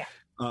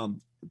 Yeah.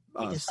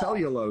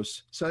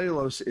 Cellulose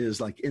is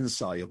like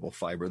insoluble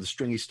fiber, the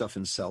stringy stuff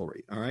in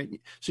celery, all right?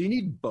 So you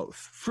need both.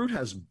 Fruit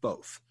has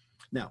both.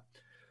 Now,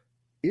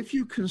 if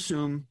you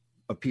consume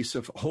a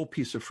whole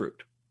piece of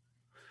fruit,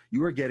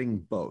 you are getting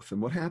both.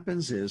 And what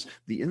happens is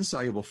the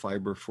insoluble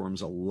fiber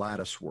forms a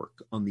lattice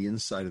work on the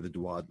inside of the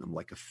duodenum,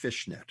 like a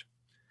fishnet.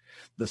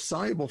 The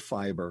soluble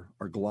fiber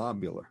are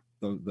globular.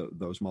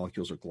 Those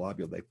molecules are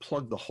globular. They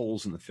plug the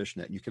holes in the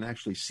fishnet. You can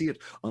actually see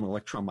it on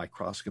electron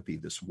microscopy,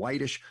 this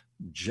whitish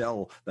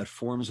gel that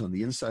forms on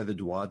the inside of the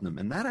duodenum,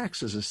 and that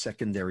acts as a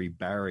secondary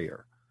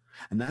barrier.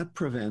 And that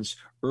prevents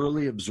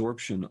early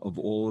absorption of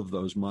all of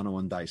those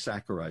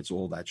monoundisaccharides,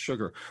 all that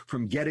sugar,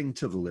 from getting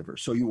to the liver.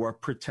 So you are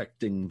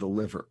protecting the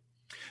liver.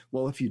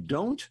 Well, if you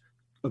don't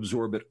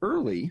absorb it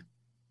early,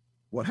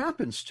 what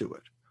happens to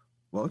it?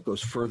 Well, it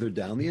goes further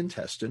down the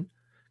intestine,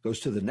 goes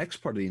to the next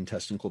part of the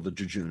intestine called the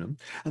jejunum,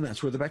 and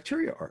that's where the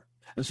bacteria are.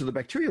 And so the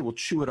bacteria will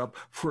chew it up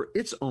for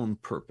its own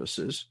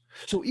purposes.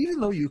 So even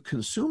though you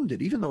consumed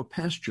it, even though it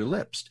passed your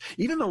lips,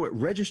 even though it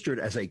registered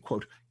as a,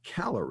 quote,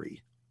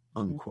 calorie,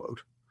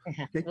 unquote.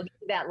 Okay, we'll get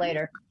to that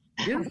later.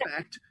 In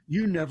fact,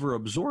 you never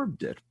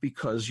absorbed it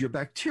because your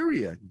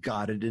bacteria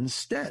got it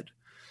instead.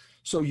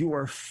 So you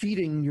are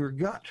feeding your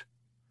gut.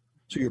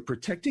 So you're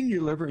protecting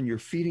your liver and you're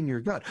feeding your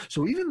gut.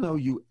 So even though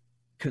you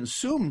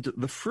consumed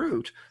the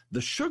fruit,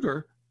 the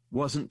sugar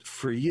wasn't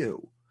for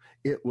you.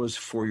 It was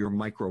for your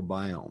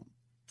microbiome.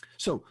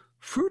 So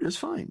fruit is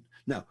fine.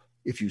 Now,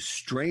 if you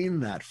strain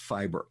that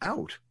fiber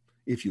out,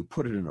 if you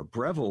put it in a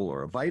Breville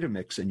or a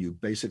Vitamix and you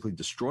basically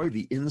destroy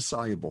the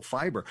insoluble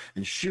fiber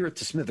and shear it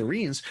to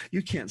smithereens,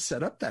 you can't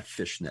set up that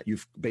fish net.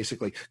 You've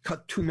basically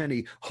cut too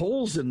many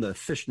holes in the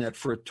fish net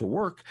for it to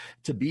work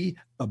to be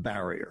a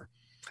barrier.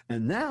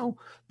 And now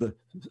the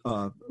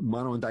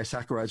mono and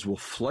disaccharides will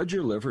flood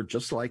your liver,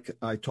 just like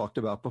I talked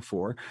about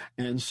before.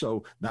 And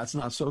so that's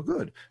not so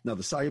good. Now,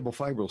 the soluble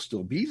fiber will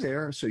still be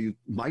there, so you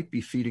might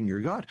be feeding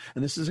your gut.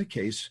 And this is a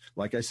case,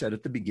 like I said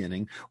at the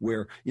beginning,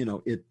 where,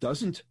 it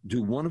doesn't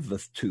do one of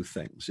the two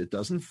things. It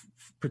doesn't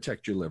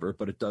protect your liver,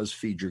 but it does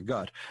feed your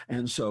gut.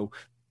 And so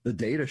the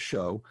data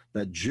show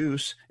that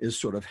juice is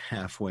sort of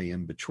halfway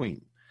in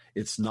between.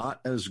 It's not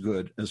as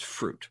good as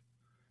fruit,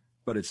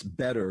 but it's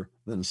better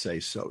than,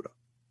 say, soda.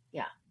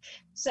 Yeah.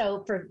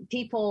 So for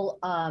people,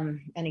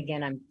 and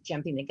again, I'm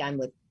jumping the gun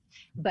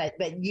but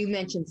you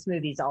mentioned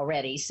smoothies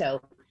already.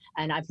 So,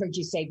 and I've heard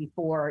you say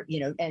before,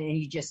 and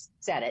you just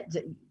said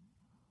it,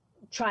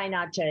 try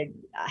not to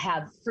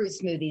have fruit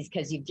smoothies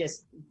because you've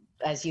just,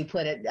 as you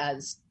put it,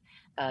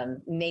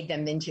 made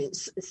them into,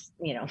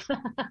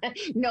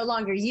 no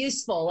longer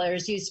useful or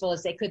as useful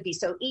as they could be.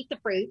 So eat the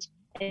fruit.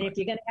 And if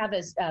you're going to have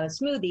a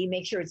smoothie,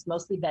 make sure it's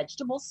mostly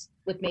vegetables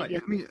with maybe.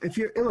 Right. I mean, if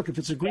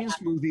it's a green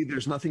smoothie,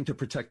 there's nothing to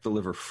protect the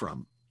liver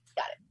from.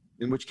 Got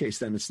it. In which case,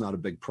 then it's not a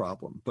big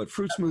problem. But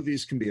fruit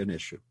smoothies can be an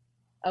issue.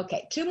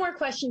 Okay, 2 more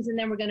questions, and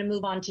then we're going to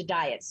move on to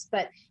diets.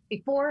 But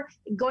before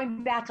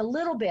going back a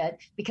little bit,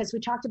 because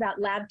we talked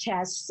about lab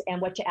tests and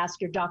what to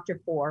ask your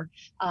doctor for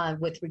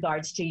with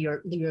regards to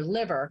your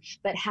liver.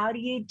 But how do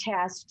you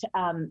test?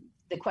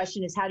 The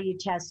question is, how do you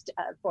test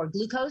for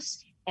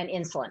glucose and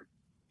insulin?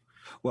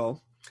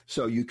 Well,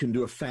 so you can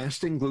do a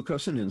fasting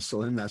glucose and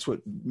insulin. That's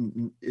what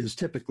is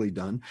typically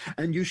done,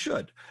 and you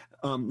should.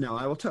 Now,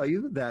 I will tell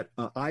you that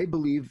I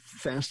believe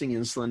fasting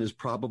insulin is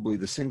probably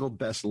the single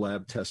best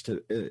lab test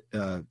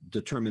to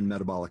determine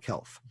metabolic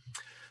health.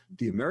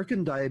 The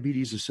American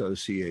Diabetes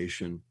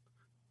Association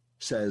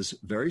says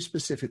very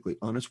specifically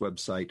on its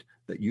website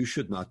that you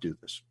should not do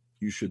this.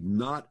 You should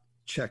not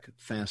check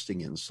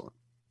fasting insulin.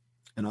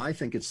 And I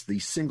think it's the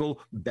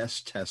single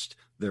best test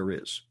there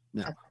is.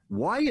 Now,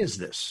 why is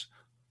this?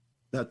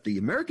 That the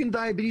American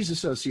Diabetes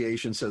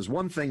Association says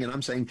one thing and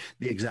I'm saying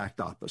the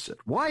exact opposite.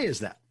 Why is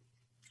that?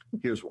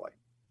 Here's why.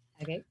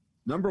 Okay.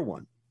 Number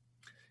one,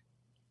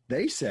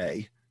 they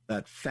say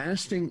that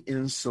fasting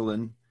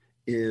insulin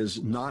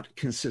is not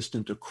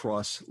consistent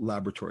across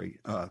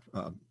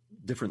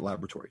different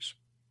laboratories.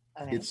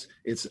 Okay.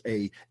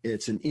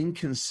 It's an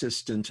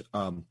inconsistent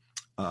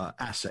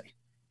assay.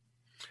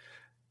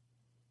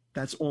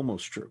 That's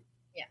almost true.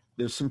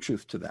 There's some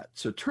truth to that.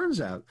 So it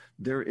turns out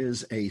there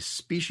is a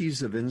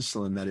species of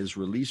insulin that is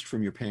released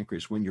from your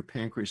pancreas when your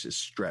pancreas is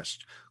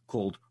stressed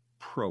called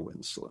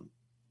proinsulin.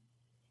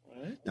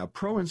 Okay. Now,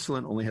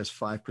 proinsulin only has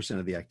 5%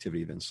 of the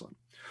activity of insulin.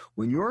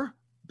 When your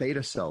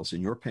beta cells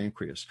in your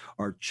pancreas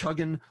are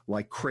chugging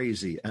like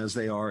crazy as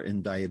they are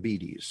in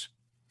diabetes,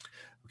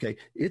 okay,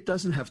 it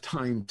doesn't have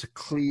time to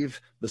cleave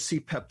the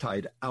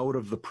C-peptide out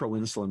of the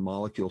proinsulin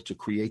molecule to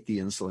create the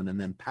insulin and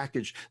then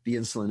package the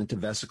insulin into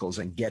vesicles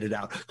and get it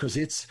out because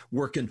it's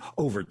working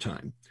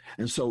overtime.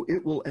 And so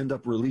it will end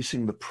up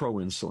releasing the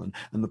proinsulin.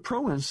 And the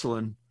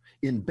proinsulin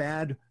in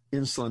bad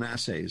insulin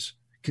assays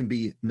can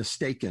be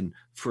mistaken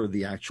for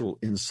the actual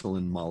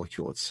insulin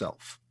molecule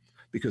itself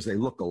because they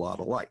look a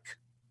lot alike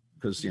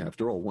because,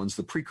 after all, one's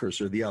the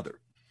precursor of the other.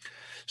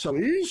 So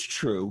it is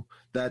true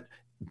that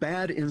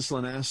bad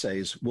insulin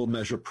assays will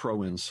measure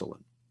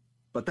proinsulin,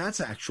 but that's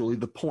actually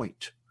the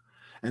point.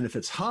 And if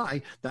it's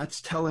high,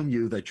 that's telling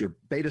you that your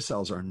beta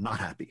cells are not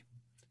happy.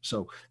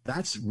 So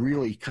that's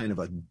really kind of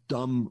a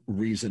dumb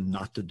reason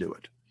not to do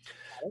it,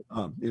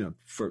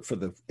 for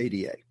the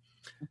ADA.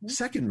 Mm-hmm.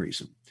 Second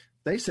reason,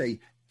 they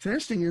say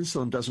fasting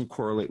insulin doesn't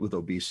correlate with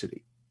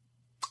obesity.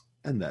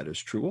 And that is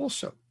true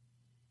also.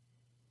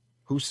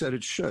 Who said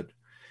it should?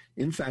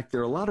 In fact,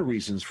 there are a lot of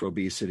reasons for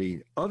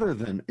obesity other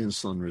than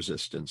insulin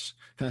resistance.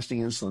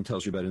 Fasting insulin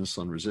tells you about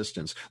insulin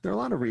resistance. There are a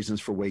lot of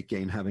reasons for weight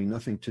gain having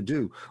nothing to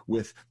do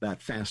with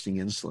that fasting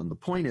insulin. The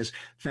point is,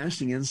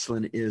 fasting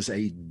insulin is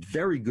a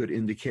very good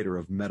indicator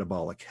of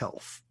metabolic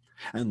health.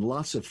 And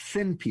lots of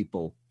thin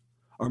people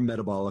are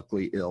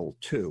metabolically ill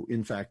too.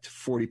 In fact,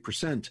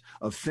 40%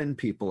 of thin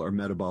people are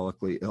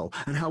metabolically ill.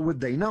 And how would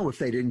they know if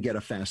they didn't get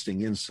a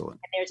fasting insulin? And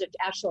there's an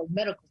actual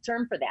medical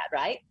term for that,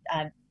 right?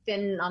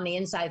 Thin on the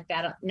inside,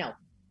 thin on the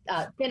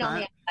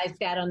outside,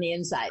 fat on the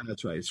inside.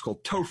 That's right. It's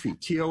called TOFI,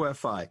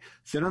 T-O-F-I,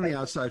 thin on the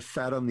outside,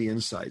 fat on the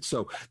inside.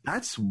 So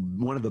that's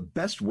one of the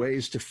best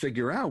ways to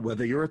figure out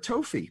whether you're a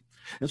TOFI.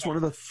 It's one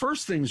of the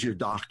first things your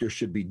doctor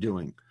should be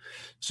doing.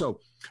 So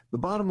the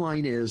bottom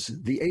line is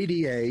the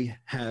ADA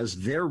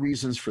has their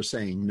reasons for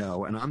saying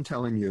no, and I'm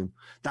telling you,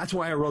 that's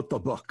why I wrote the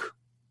book.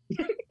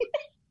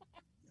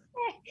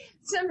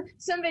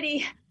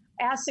 Somebody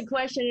asked a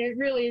question, it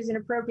really isn't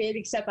appropriate,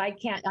 except I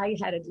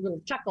had a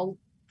little chuckle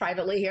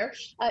privately here.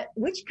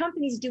 Which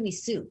companies do we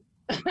sue?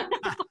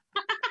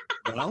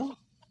 Well,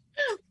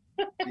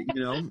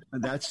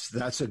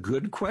 That's a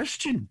good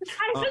question.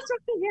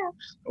 Yeah.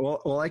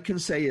 All I can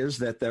say is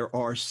that there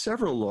are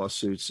several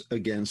lawsuits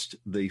against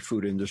the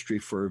food industry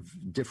for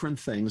different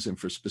things and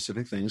for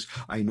specific things.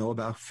 I know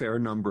about a fair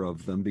number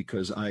of them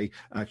because I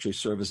actually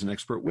serve as an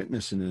expert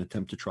witness in an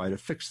attempt to try to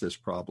fix this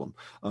problem.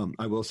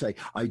 I will say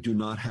I do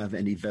not have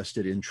any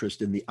vested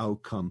interest in the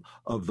outcome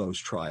of those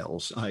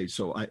trials.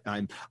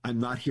 I'm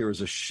not here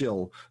as a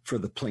shill for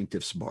the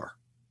plaintiff's bar.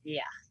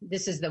 Yeah,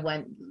 this is the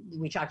one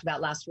we talked about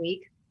last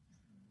week.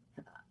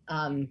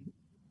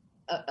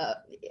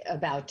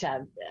 About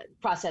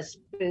processed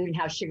food and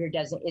how sugar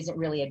isn't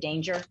really a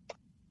danger.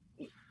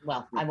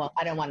 Well, I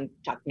don't want to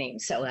talk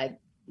names, so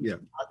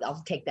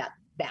I'll take that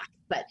back.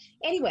 But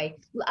anyway,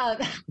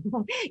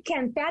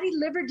 can fatty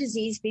liver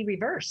disease be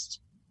reversed?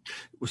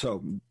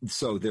 So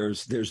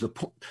there's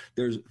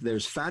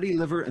fatty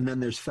liver, and then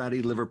there's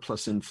fatty liver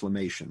plus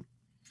inflammation.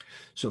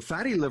 So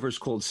fatty liver is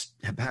called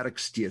hepatic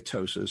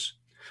steatosis.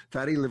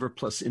 Fatty liver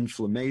plus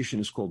inflammation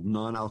is called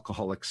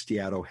non-alcoholic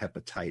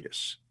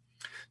steatohepatitis.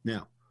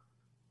 Now,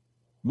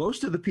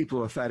 most of the people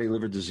who have fatty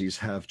liver disease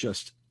have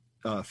just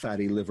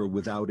fatty liver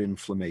without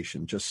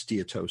inflammation, just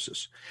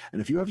steatosis.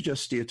 And if you have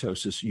just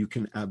steatosis, you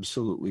can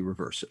absolutely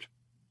reverse it.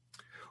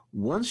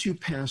 Once you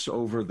pass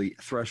over the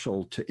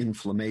threshold to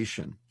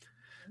inflammation,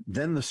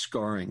 then the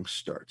scarring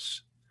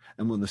starts.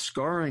 And when the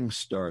scarring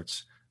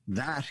starts,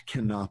 that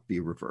cannot be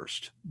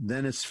reversed.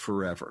 Then it's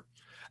forever.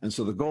 And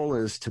so the goal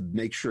is to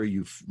make sure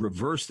you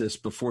reverse this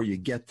before you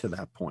get to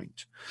that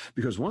point.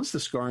 Because once the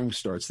scarring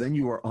starts, then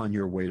you are on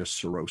your way to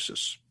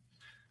cirrhosis.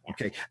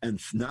 Okay. And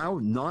now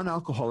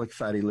non-alcoholic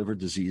fatty liver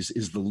disease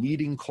is the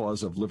leading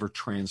cause of liver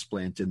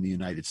transplant in the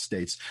United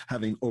States,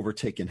 having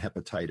overtaken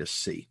hepatitis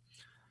C.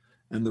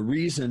 And the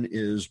reason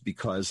is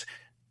because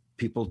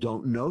people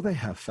don't know they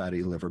have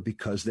fatty liver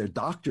because their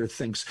doctor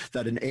thinks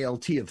that an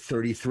ALT of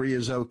 33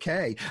 is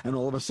okay. And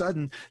all of a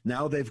sudden,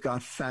 now they've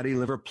got fatty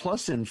liver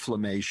plus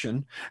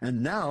inflammation,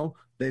 and now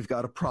they've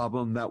got a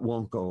problem that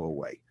won't go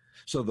away.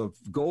 So the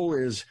goal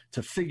is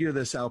to figure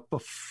this out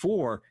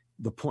before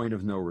the point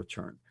of no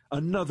return.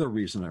 Another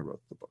reason I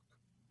wrote the book.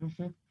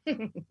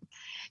 Mm-hmm.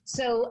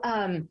 So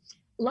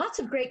lots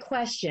of great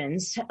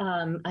questions.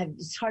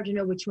 It's hard to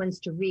know which ones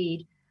to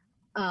read.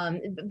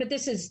 But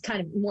this is kind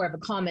of more of a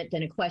comment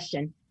than a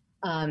question.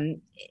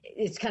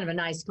 It's kind of a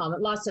nice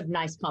comment. Lots of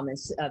nice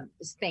comments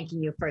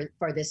thanking you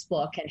for this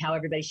book and how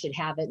everybody should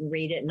have it and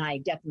read it. And I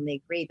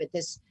definitely agree. But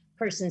this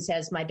person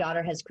says, my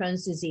daughter has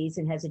Crohn's disease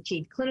and has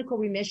achieved clinical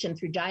remission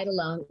through diet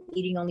alone,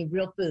 eating only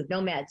real food, no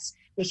meds.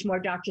 Wish more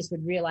doctors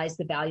would realize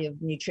the value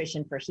of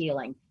nutrition for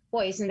healing.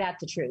 Boy, isn't that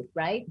the truth,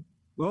 right?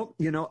 Well,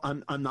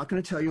 I'm not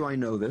going to tell you I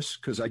know this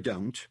because I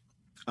don't.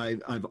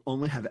 I've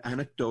only have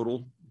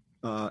anecdotal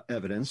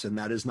evidence, and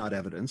that is not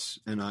evidence.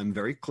 And I'm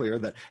very clear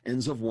that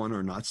ends of one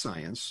are not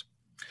science.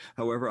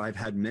 However, I've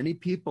had many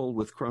people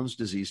with Crohn's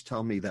disease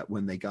tell me that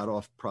when they got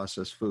off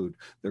processed food,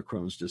 their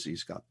Crohn's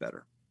disease got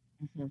better.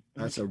 Mm-hmm.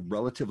 That's a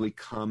relatively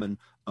common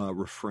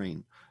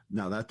refrain.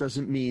 Now, that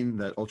doesn't mean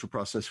that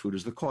ultra-processed food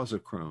is the cause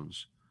of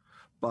Crohn's,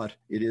 but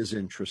it is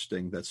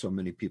interesting that so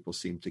many people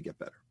seem to get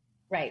better.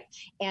 Right.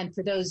 And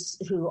for those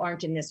who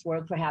aren't in this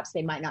world, perhaps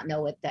they might not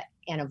know what the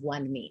N of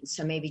 1 means.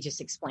 So maybe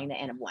just explain the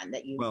N of 1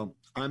 that you... Well,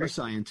 I'm a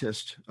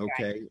scientist,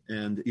 okay? Right.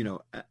 And,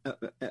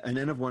 an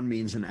N of 1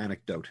 means an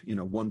anecdote,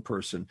 one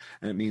person,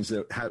 and it means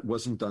that it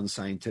wasn't done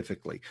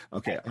scientifically.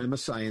 Okay, right. I'm a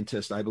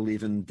scientist. I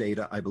believe in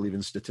data. I believe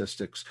in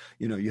statistics.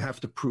 You have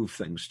to prove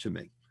things to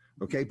me.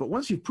 Okay, but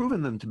once you've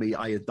proven them to me,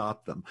 I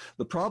adopt them.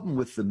 The problem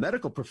with the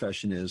medical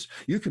profession is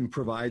you can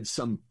provide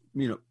some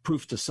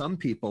proof to some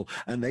people,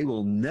 and they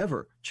will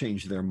never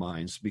change their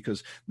minds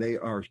because they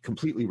are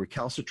completely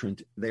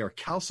recalcitrant. They are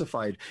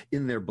calcified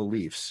in their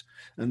beliefs.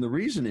 And the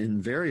reason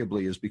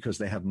invariably is because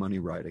they have money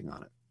riding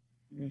on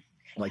it,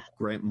 like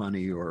grant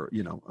money or,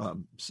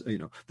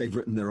 they've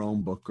written their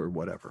own book or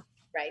whatever.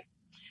 Right.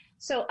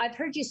 So I've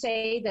heard you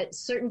say that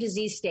certain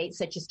disease states,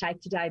 such as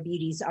type 2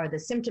 diabetes, are the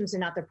symptoms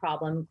and not the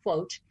problem.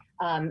 Quote,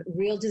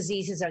 real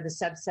diseases are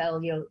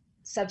the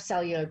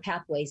subcellular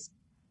pathways,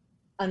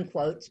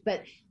 unquote.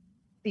 But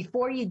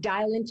before you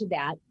dial into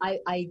that,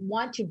 I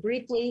want to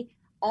briefly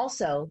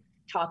also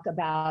talk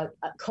about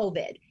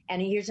COVID.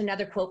 And here's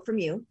another quote from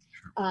you.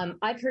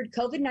 I've heard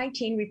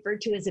COVID-19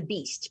 referred to as a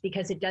beast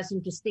because it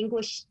doesn't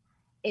distinguish.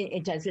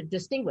 It doesn't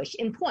distinguish.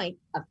 In point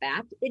of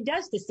fact, it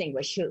does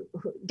distinguish who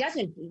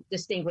doesn't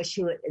distinguish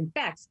who it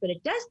infects, but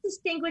it does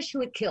distinguish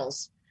who it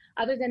kills.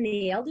 Other than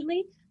the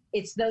elderly,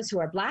 it's those who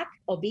are Black,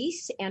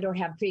 obese, and or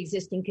have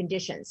pre-existing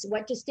conditions.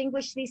 What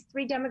distinguishes these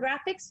three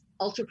demographics?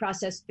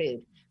 Ultra-processed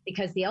food.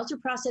 Because the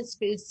ultra-processed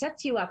food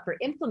sets you up for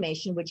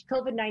inflammation, which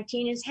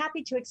COVID-19 is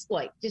happy to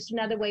exploit. Just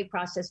another way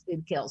processed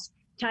food kills.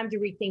 Time to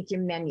rethink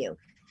your menu.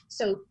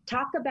 So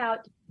talk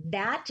about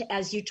that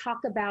as you talk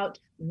about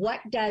what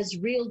does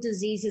real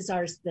diseases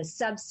or the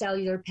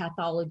subcellular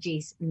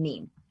pathologies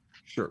mean.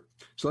 Sure.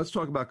 So let's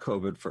talk about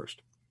COVID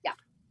first. Yeah.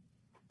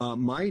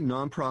 My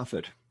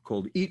nonprofit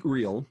called Eat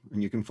Real,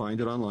 and you can find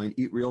it online,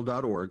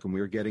 eatreal.org, and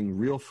we're getting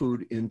real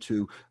food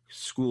into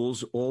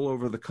schools all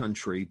over the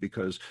country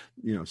because,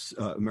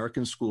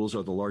 American schools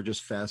are the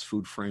largest fast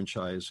food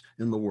franchise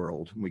in the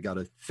world, and we got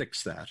to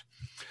fix that.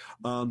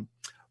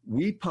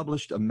 We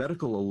published a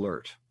medical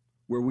alert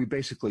where we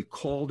basically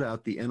called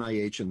out the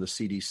NIH and the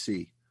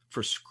CDC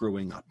for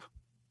screwing up.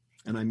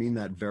 And I mean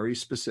that very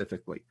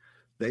specifically.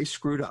 They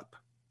screwed up.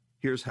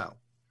 Here's how.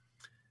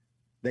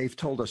 They've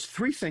told us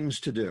 3 things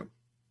to do.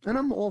 And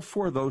I'm all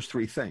for those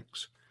 3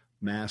 things: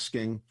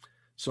 masking,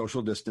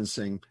 social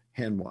distancing,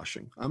 hand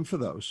washing. I'm for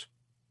those.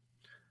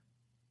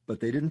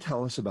 But they didn't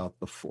tell us about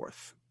the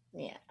 4th.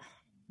 Yeah.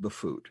 The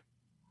food.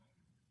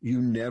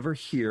 You never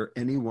hear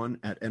anyone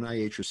at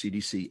NIH or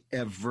CDC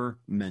ever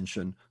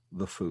mention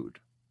the food.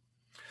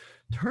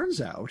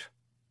 Turns out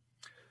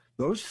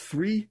those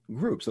 3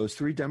 groups, those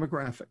 3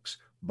 demographics,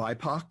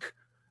 BIPOC,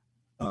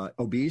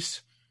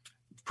 obese,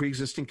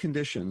 pre-existing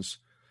conditions,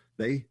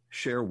 they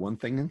share one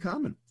thing in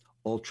common: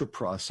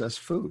 ultra-processed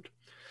food.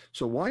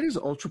 So why does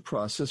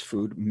ultra-processed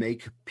food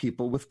make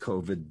people with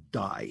COVID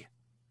die?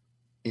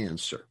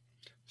 Answer: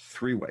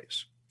 3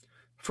 ways.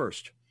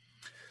 First,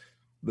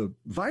 the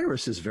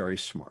virus is very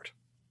smart.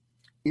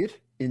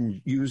 It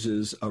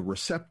uses a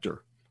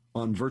receptor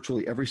on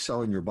virtually every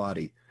cell in your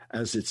body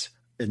as its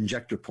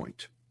injector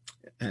point.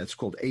 And it's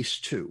called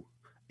ACE2,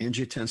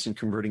 angiotensin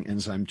converting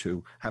enzyme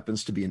 2,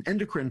 happens to be an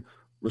endocrine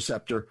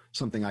receptor,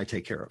 something I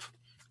take care of,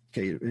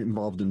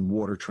 involved in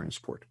water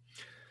transport.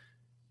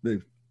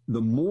 The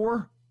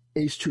more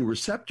ACE2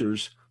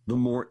 receptors, the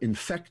more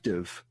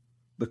infective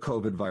the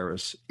COVID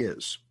virus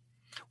is.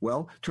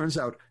 Well, turns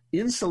out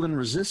insulin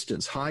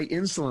resistance, high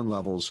insulin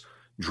levels,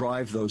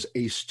 drive those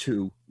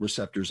ACE2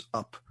 receptors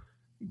up,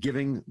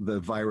 giving the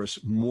virus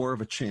more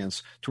of a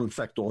chance to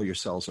infect all your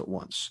cells at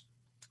once.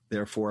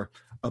 Therefore,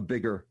 a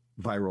bigger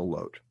viral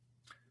load.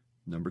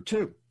 Number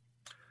 2,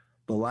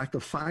 the lack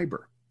of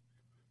fiber.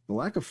 The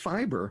lack of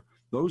fiber,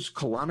 those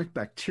colonic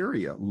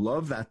bacteria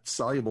love that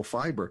soluble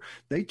fiber.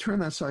 They turn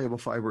that soluble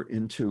fiber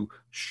into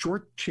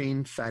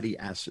short-chain fatty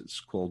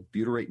acids called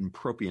butyrate and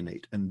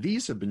propionate. And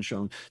these have been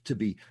shown to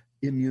be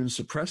immune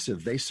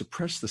suppressive. They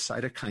suppress the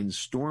cytokine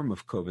storm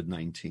of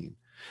COVID-19. And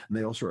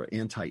they also are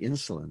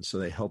anti-insulin, so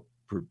they help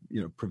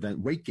prevent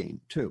weight gain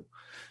too.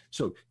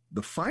 So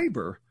the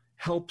fiber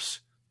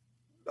helps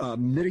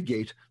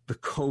mitigate the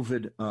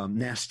COVID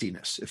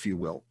nastiness, if you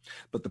will.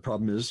 But the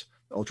problem is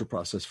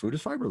ultra-processed food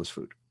is fiberless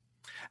food.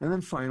 And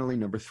then finally,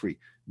 number 3,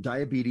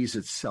 diabetes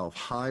itself,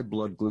 high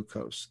blood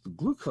glucose. The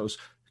glucose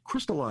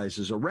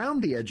crystallizes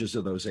around the edges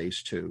of those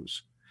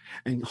ACE2s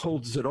and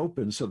holds it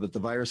open so that the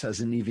virus has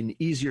an even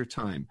easier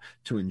time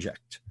to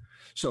inject.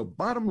 So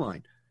bottom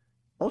line,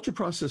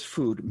 ultra-processed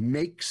food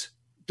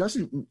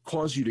doesn't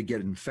cause you to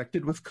get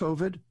infected with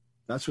COVID.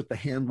 That's what the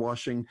hand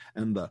washing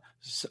and the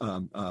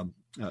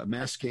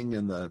masking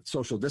and the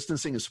social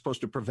distancing is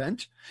supposed to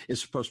prevent.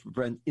 It's supposed to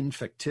prevent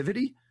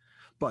infectivity.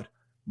 But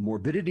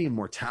morbidity and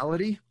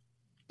mortality,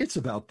 it's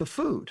about the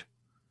food.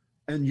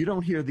 And you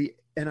don't hear the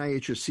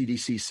NIH or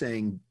CDC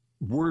saying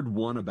word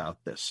one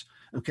about this.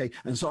 Okay.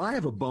 And so I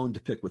have a bone to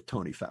pick with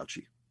Tony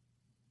Fauci.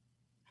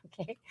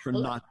 Okay. For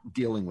not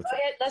dealing with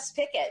it. Let's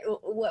pick it.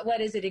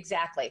 What is it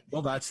exactly?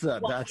 Well, that's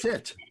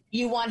it.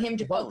 You want him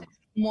to focus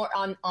more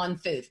on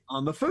food.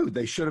 On the food.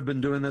 They should have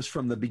been doing this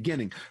from the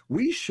beginning.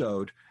 We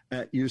showed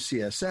at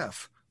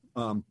UCSF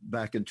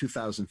back in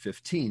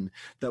 2015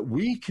 that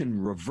we can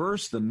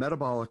reverse the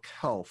metabolic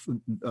health,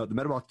 the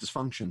metabolic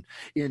dysfunction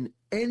in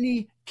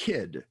any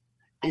kid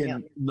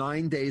in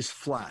 9 days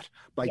flat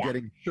by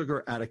getting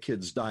sugar out of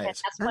kids'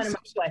 diets. That's one of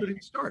my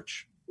questions.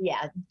 Starch.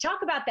 Yeah,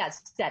 talk about that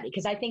study,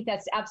 because I think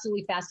that's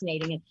absolutely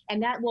fascinating.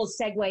 And that will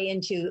segue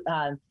into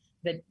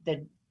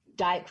the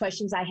diet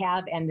questions I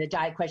have and the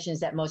diet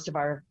questions that most of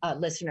our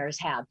listeners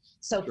have.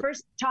 So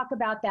first, talk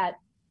about that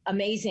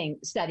amazing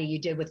study you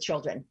did with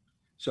children.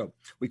 So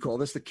we call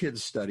this the KIDS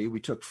study. We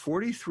took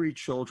 43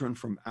 children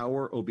from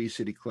our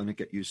obesity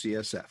clinic at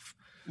UCSF,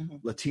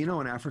 Latino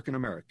and African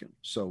American,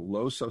 so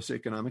low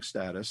socioeconomic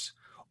status,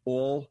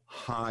 all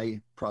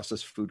high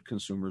processed food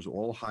consumers,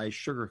 all high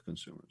sugar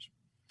consumers.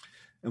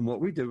 And what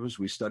we did was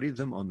we studied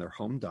them on their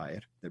home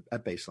diet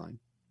at baseline.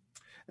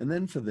 And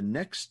then for the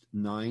next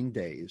 9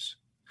 days,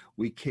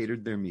 we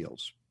catered their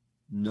meals,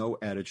 no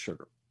added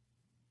sugar.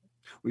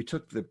 We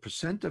took the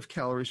percent of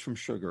calories from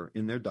sugar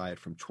in their diet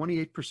from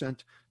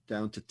 28%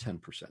 down to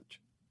 10%.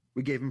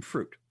 We gave them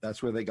fruit.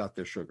 That's where they got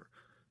their sugar.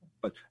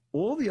 But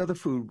all the other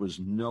food was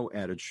no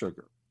added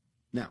sugar.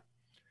 Now,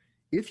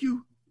 if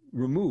you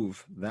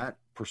remove that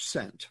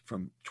percent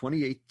from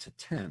 28 to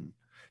 10,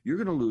 you're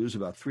going to lose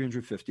about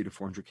 350 to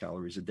 400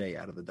 calories a day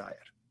out of the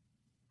diet.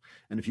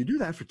 And if you do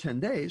that for 10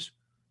 days,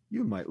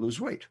 you might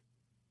lose weight.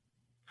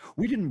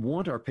 We didn't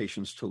want our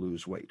patients to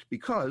lose weight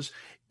because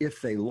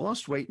if they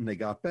lost weight and they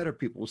got better,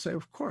 people will say,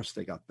 of course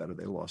they got better,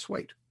 they lost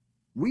weight.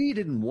 We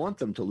didn't want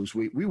them to lose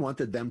weight. We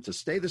wanted them to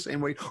stay the same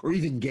weight or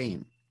even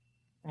gain.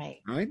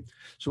 Right?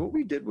 So what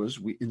we did was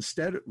we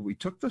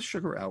took the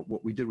sugar out.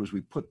 What we did was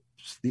we put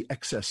the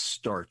excess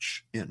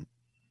starch in.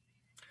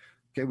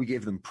 Okay, we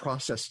gave them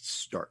processed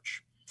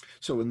starch.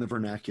 So in the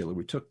vernacular,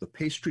 we took the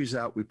pastries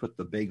out, we put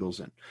the bagels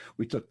in.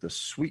 We took the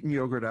sweetened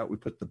yogurt out, we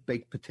put the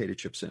baked potato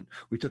chips in.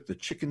 We took the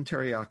chicken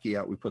teriyaki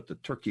out, we put the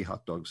turkey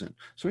hot dogs in.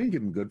 So we didn't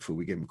give them good food,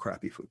 we gave them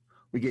crappy food.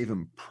 We gave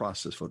them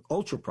processed food,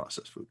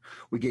 ultra-processed food.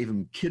 We gave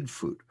them kid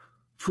food.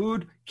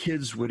 Food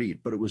kids would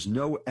eat, but it was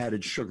no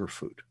added sugar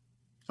food.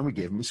 And we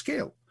gave them a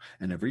scale.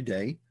 And every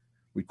day,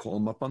 we'd call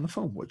them up on the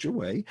phone, what'd you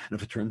weigh? And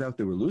if it turned out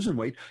they were losing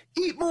weight,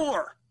 eat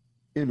more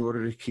in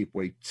order to keep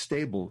weight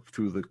stable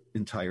through the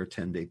entire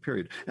 10-day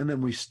period. And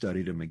then we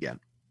studied them again.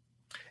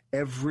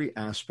 Every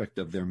aspect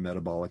of their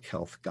metabolic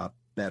health got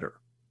better,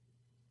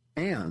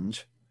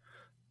 and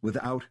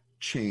without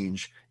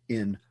change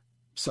in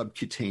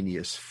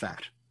subcutaneous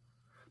fat.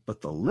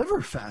 But the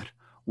liver fat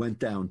went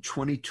down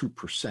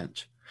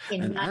 22%.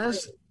 And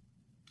as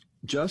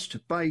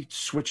just by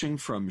switching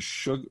from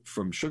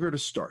sugar to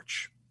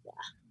starch,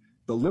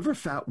 the liver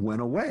fat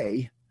went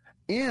away,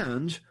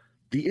 and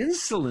the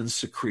insulin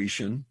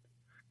secretion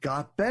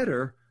got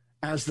better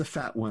as the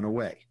fat went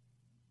away.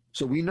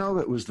 So we know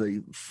it was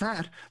the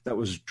fat that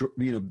was,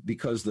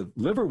 because the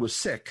liver was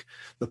sick,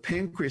 the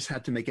pancreas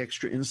had to make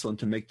extra insulin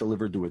to make the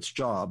liver do its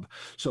job.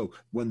 So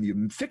when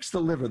you fix the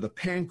liver, the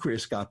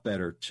pancreas got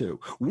better too.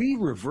 We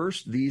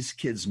reversed these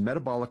kids'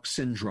 metabolic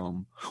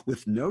syndrome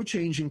with no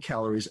change in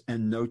calories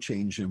and no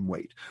change in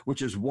weight,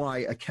 which is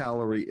why a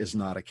calorie is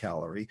not a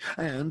calorie,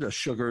 and a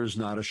sugar is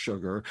not a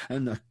sugar,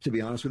 and to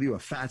be honest with you, a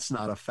fat's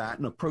not a fat,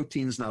 and a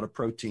protein's not a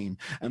protein.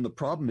 And the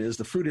problem is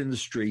the food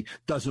industry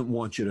doesn't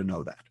want you to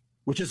know that,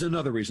 which is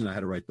another reason I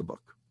had to write the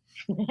book.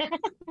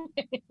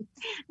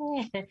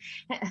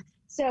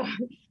 So,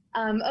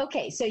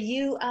 okay. So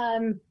you,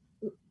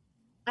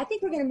 I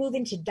think we're going to move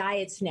into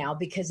diets now,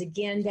 because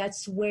again,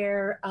 that's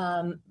where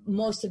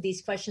most of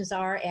these questions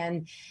are.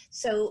 And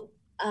so,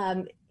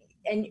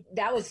 and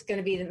that was going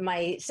to be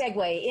my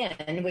segue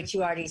in, which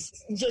you already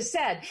just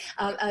said,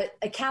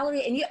 a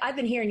calorie, and I've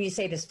been hearing you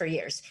say this for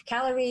years.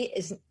 Calorie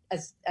is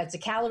as a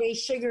calorie,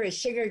 sugar is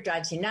sugar,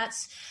 drives you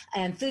nuts,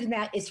 and food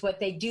is what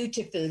they do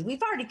to food.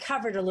 We've already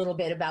covered a little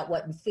bit about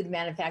what food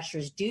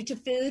manufacturers do to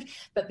food,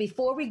 but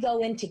before we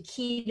go into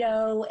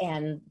keto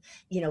and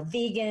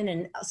vegan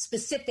and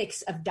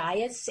specifics of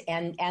diets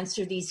and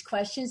answer these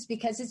questions,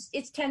 because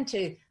it's 10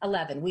 to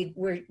 11,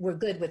 we're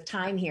good with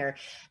time here.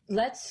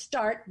 Let's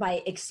start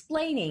by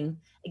explaining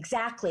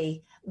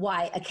exactly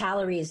why a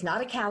calorie is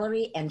not a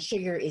calorie and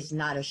sugar is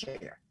not a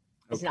sugar.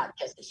 It's not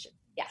just a sugar.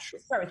 Yeah, sure.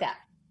 Start with that.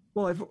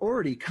 Well, I've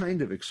already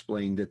kind of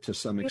explained it to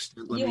some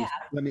extent.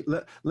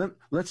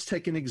 Let's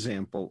take an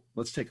example.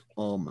 Let's take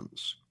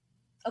almonds.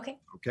 Okay.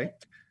 Okay.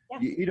 Yeah.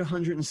 You eat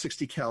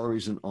 160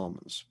 calories in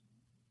almonds.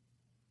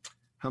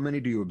 How many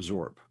do you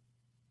absorb?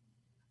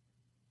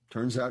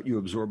 Turns out you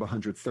absorb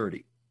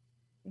 130.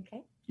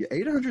 Okay. You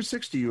ate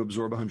 160, you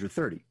absorb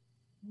 130.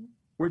 Mm-hmm.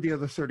 Where'd the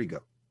other 30 go?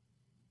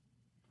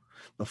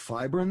 The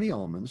fiber in the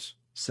almonds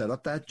set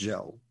up that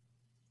gel.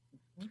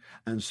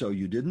 And so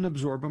you didn't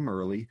absorb them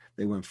early.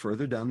 They went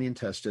further down the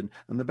intestine,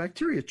 and the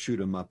bacteria chewed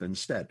them up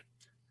instead.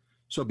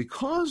 So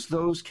because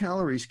those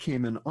calories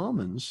came in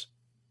almonds,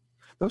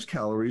 those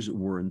calories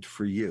weren't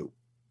for you.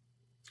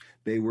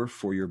 They were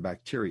for your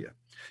bacteria.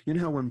 You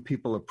know how when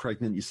people are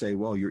pregnant, you say,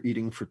 well, you're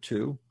eating for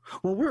 2?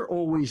 Well, we're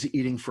always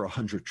eating for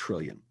 100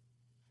 trillion.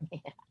 Yeah.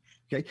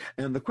 Okay.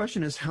 And the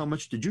question is, how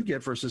much did you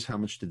get versus how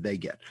much did they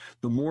get?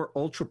 The more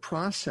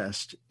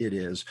ultra-processed it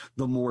is,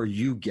 the more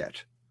you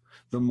get.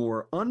 The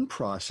more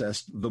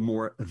unprocessed, the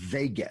more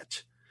they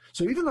get.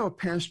 So even though it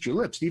passed your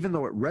lips, even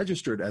though it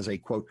registered as a,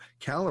 quote,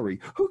 calorie,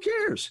 who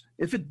cares?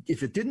 If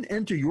it didn't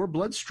enter your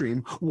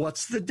bloodstream,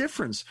 what's the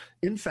difference?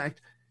 In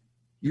fact,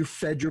 you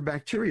fed your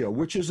bacteria,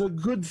 which is a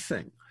good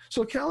thing.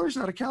 So a calorie is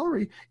not a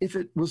calorie if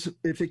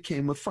it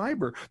came with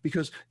fiber,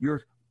 because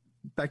your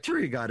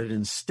bacteria got it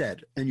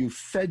instead, and you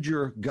fed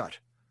your gut.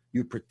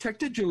 You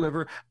protected your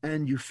liver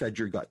and you fed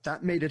your gut.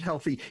 That made it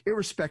healthy,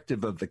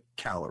 irrespective of the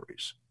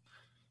calories.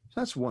 So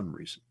that's one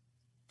reason.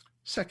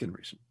 Second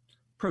reason,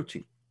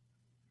 protein.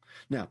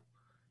 Now,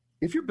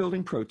 if you're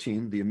building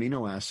protein, the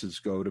amino acids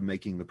go to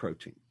making the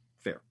protein.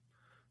 Fair.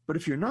 But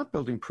if you're not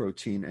building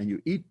protein and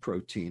you eat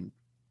protein,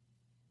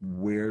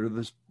 where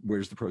does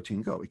the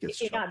protein go? It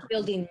gets if you're not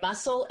building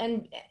muscle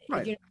and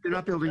right. If you're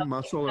not building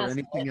muscle or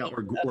anything else,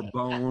 or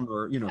bone,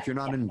 or if you're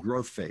not in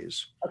growth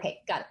phase. Okay,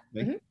 got it.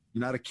 Okay? Mm-hmm.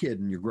 You're not a kid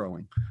and you're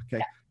growing. Okay.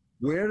 Yeah.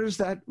 Where does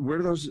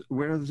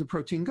the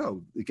protein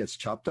go? It gets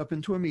chopped up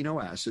into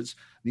amino acids.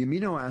 The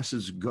amino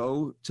acids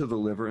go to the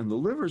liver, and the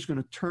liver is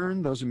going to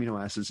turn those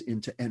amino acids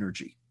into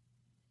energy.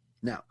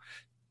 Now,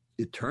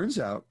 it turns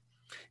out,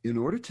 in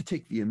order to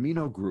take the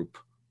amino group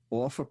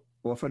off an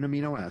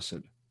amino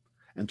acid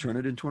and turn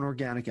it into an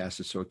organic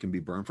acid so it can be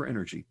burned for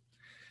energy,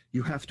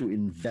 you have to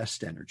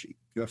invest energy.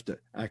 You have to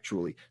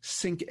actually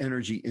sink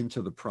energy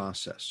into the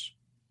process.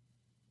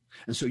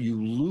 And so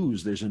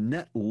there's a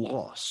net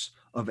loss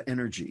of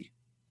energy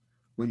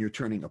when you're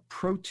turning a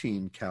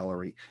protein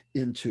calorie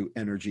into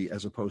energy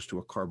as opposed to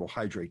a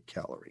carbohydrate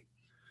calorie.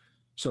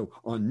 So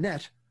on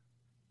net,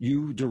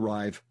 you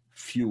derive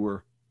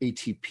fewer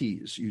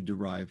ATPs, you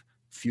derive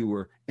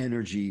fewer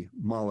energy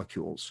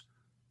molecules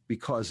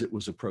because it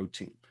was a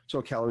protein. So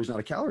a calorie is not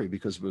a calorie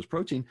because if it was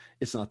protein,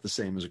 it's not the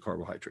same as a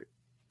carbohydrate.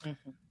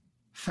 Mm-hmm.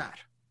 Fat.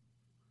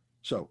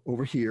 So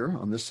over here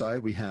on this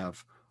side, we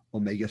have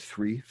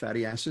omega-3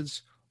 fatty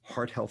acids,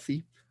 heart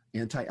healthy,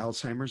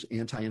 anti-Alzheimer's,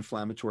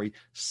 anti-inflammatory,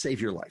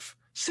 save your life.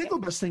 Single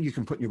best thing you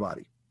can put in your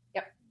body.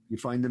 Yep. You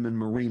find them in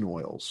marine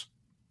oils.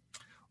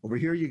 Over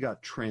here, you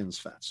got trans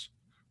fats,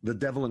 the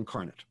devil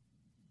incarnate.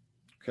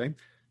 Okay.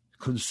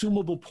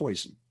 Consumable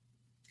poison.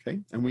 Okay.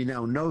 And we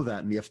now know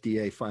that, and the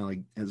FDA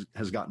finally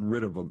has gotten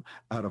rid of them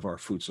out of our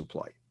food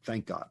supply.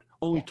 Thank God.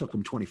 Only took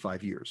them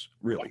 25 years,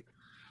 really.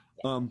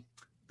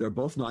 They're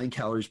both 9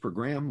 calories per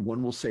gram.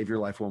 One will save your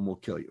life, one will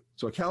kill you.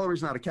 So a calorie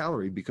is not a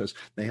calorie because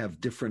they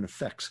have different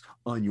effects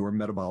on your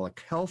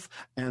metabolic health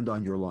and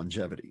on your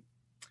longevity.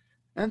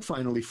 And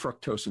finally,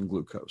 fructose and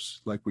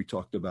glucose, like we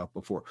talked about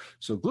before.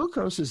 So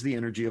glucose is the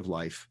energy of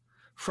life.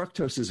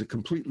 Fructose is a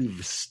completely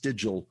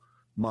vestigial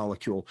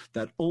molecule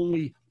that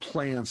only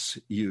plants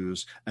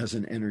use as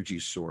an energy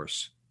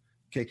source.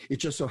 Okay, it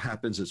just so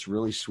happens it's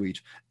really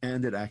sweet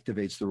and it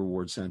activates the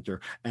reward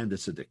center and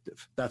it's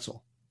addictive. That's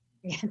all.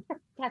 Yeah,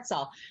 that's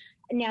all.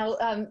 Now,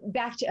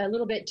 back to a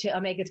little bit to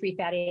omega-3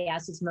 fatty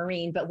acids,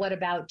 marine, but what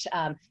about,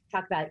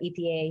 talk about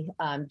EPA,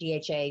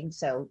 DHA,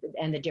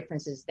 and the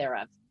differences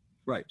thereof?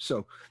 Right.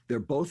 So they're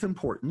both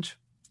important,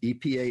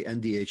 EPA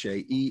and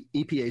DHA.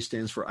 EPA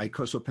stands for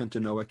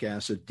eicosapentaenoic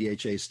acid.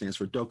 DHA stands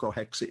for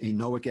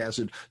docosahexaenoic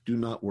acid. Do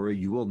not worry.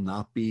 You will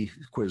not be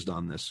quizzed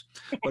on this,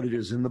 but it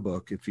is in the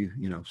book if you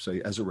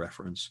say as a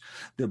reference.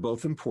 They're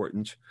both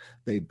important.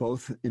 They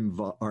both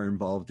are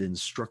involved in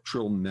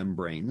structural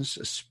membranes,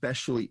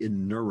 especially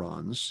in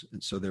neurons.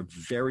 And so they're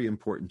very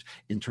important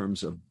in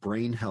terms of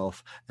brain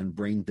health and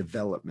brain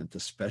development,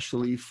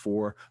 especially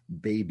for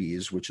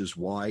babies, which is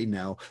why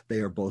now they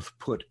are both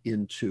put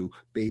into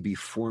baby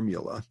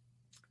formula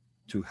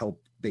to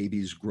help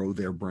babies grow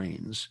their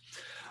brains.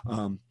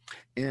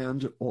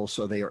 And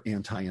also they are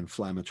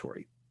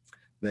anti-inflammatory.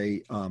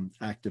 They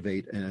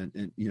activate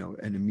an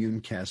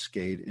immune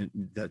cascade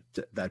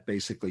that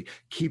basically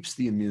keeps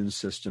the immune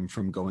system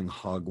from going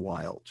hog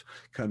wild.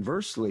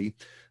 Conversely,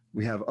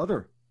 we have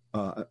other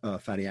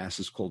fatty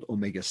acids called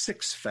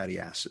omega-6 fatty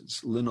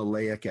acids,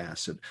 linoleic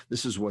acid.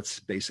 This is what's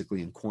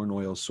basically in corn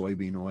oil,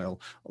 soybean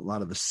oil, a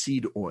lot of the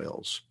seed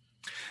oils.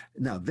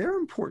 Now, they're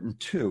important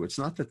too. It's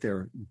not that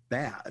they're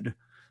bad,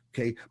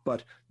 okay,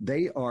 but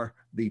they are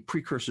the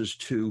precursors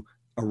to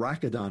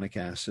arachidonic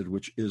acid,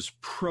 which is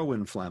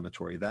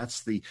pro-inflammatory.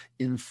 That's the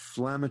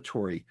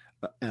inflammatory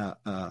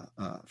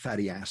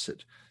fatty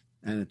acid.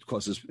 And it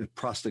causes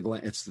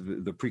prostaglandins. It's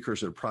the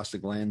precursor to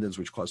prostaglandins,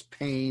 which cause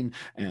pain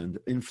and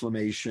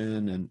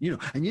inflammation. And you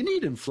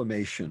need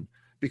inflammation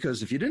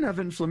because if you didn't have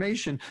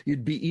inflammation,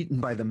 you'd be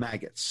eaten by the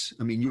maggots.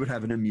 I mean, you would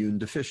have an immune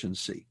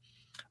deficiency.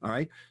 All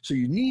right. So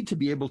you need to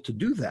be able to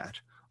do that.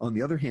 On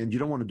the other hand, you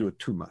don't want to do it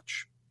too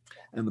much.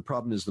 And the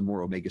problem is the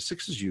more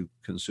omega-6s you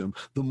consume,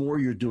 the more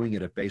you're doing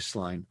it at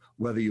baseline,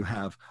 whether you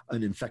have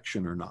an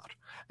infection or not.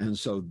 And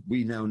so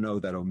we now know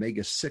that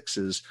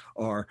omega-6s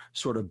are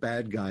sort of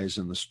bad guys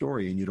in the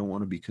story, and you don't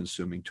want to be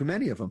consuming too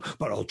many of them.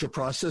 But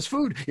ultra-processed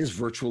food is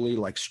virtually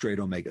like straight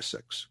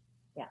omega-6.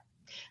 Yeah.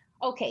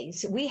 Okay,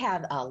 so we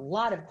have a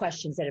lot of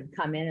questions that have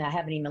come in and I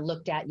haven't even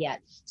looked at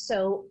yet.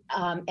 So,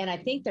 and I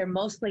think they're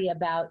mostly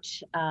about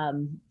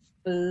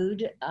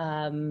food.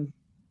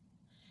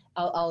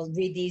 I'll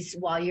read these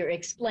while you're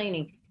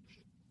explaining.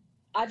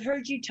 I've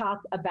heard you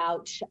talk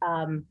about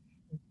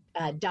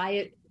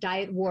diet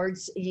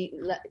wars.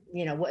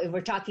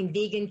 We're talking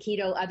vegan,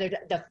 keto,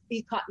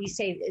 you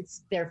say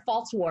they're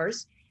false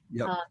wars.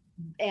 Yep.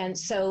 And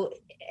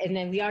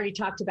then we already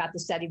talked about the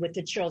study with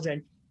the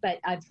children. But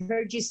I've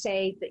heard you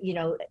say that, you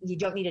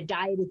don't need a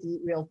diet if you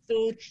eat real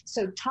food.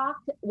 So talk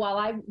while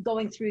I'm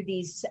going through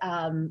these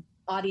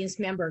audience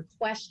member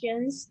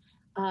questions.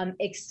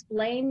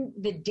 Explain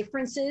the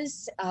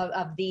differences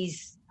of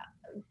these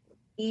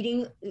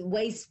eating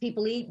ways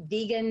people eat,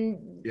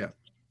 vegan,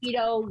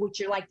 keto,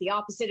 which are like the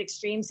opposite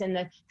extremes, and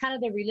the kind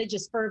of the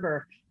religious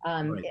fervor.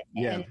 Right.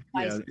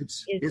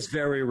 It's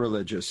very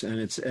religious and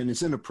it's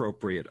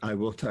inappropriate. I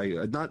will tell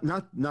you,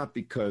 not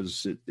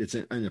because it's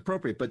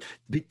inappropriate, but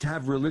to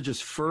have religious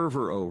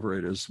fervor over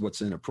it is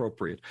what's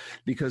inappropriate,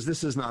 because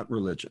this is not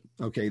religion.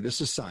 Okay, this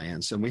is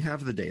science, and we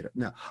have the data.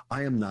 Now,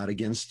 I am not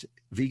against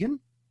vegan.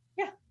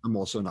 I'm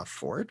also not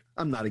for it.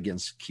 I'm not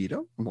against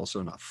keto. I'm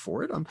also not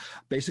for it. I'm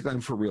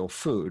for real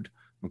food.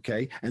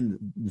 Okay. And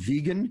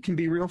vegan can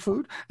be real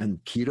food and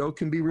keto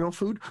can be real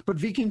food, but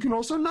vegan can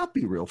also not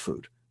be real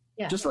food.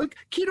 Yeah. Just like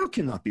keto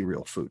cannot be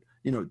real food.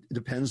 It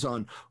depends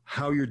on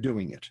how you're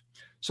doing it.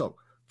 So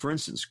for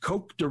instance,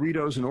 Coke,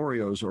 Doritos, and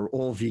Oreos are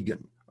all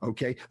vegan.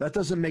 Okay. That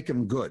doesn't make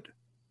them good.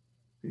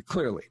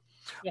 Clearly.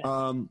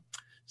 Yeah.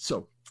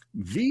 So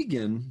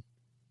vegan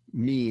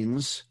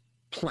means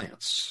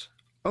plants.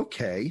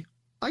 Okay.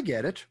 I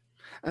get it.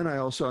 And I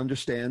also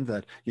understand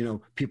that,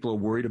 people are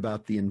worried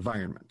about the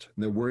environment.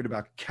 And they're worried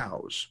about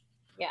cows.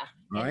 Yeah.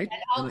 All right.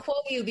 And I'll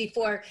quote you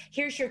before.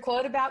 Here's your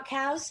quote about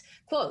cows.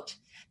 Quote,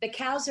 "The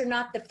cows are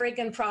not the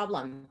friggin'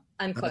 problem,"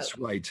 unquote. That's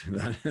right.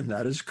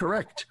 That is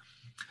correct.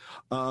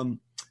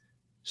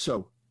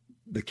 So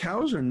the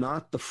cows are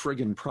not the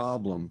friggin'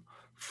 problem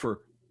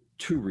for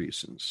two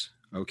reasons,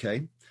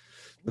 okay?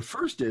 The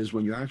first is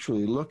when you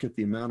actually look at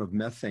the amount of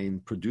methane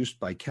produced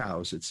by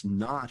cows, it's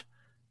not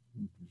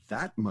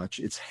that much.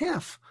 It's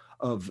half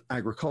of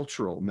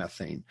agricultural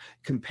methane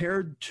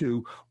compared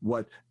to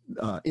what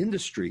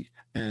industry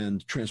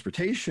and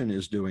transportation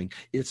is doing.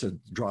 It's a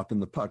drop in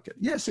the bucket.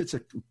 Yes, it's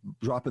a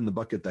drop in the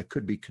bucket that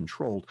could be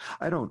controlled.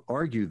 I don't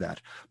argue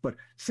that. But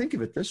think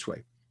of it this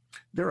way.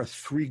 There are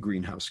 3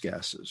 greenhouse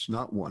gases,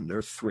 not one. There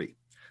are 3.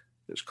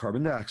 There's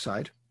carbon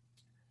dioxide.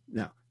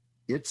 Now,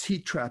 its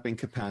heat trapping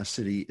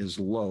capacity is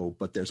low,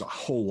 but there's a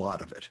whole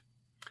lot of it.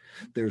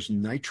 There's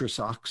nitrous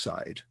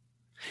oxide.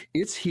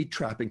 Its heat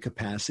trapping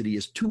capacity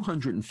is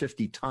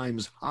 250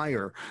 times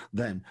higher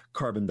than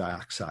carbon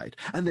dioxide.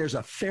 And there's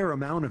a fair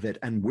amount of it.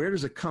 And where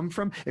does it come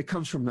from? It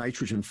comes from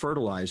nitrogen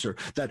fertilizer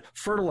that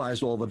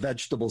fertilized all the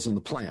vegetables and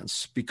the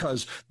plants,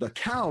 because the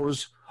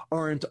cows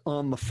aren't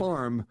on the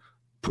farm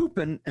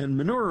pooping and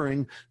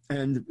manuring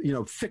and,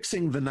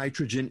 fixing the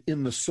nitrogen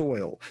in the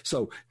soil.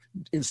 So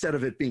instead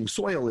of it being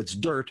soil, it's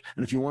dirt.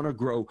 And if you want to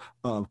grow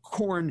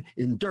corn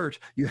in dirt,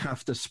 you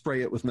have to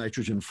spray it with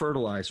nitrogen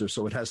fertilizer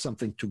so it has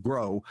something to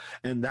grow.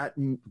 And that,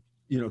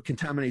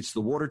 contaminates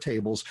the water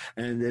tables,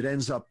 and it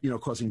ends up,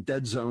 causing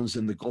dead zones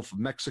in the Gulf of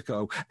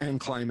Mexico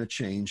and climate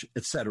change,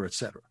 et cetera, et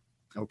cetera.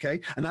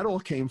 Okay. And that all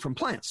came from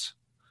plants.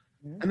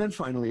 And then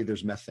finally,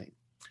 there's methane.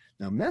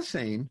 Now,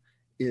 methane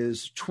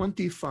is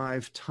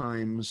 25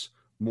 times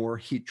more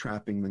heat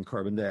trapping than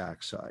carbon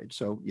dioxide.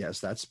 So yes,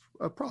 that's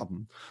a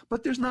problem,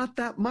 but there's not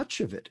that much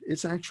of it.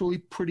 It's actually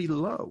pretty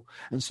low.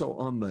 And so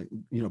on the,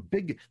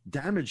 big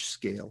damage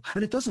scale,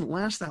 and it doesn't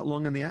last that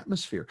long in the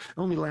atmosphere. It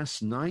only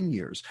lasts 9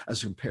 years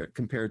as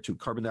compared to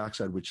carbon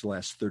dioxide, which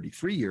lasts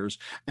 33 years,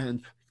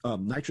 and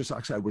nitrous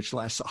oxide, which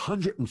lasts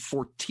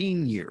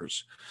 114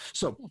 years.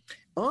 So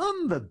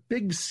on the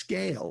big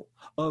scale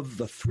of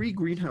the 3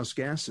 greenhouse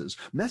gases,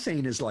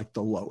 methane is like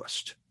the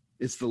lowest.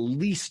 It's the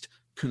least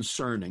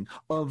concerning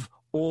of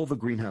all the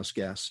greenhouse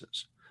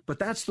gases. But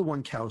that's the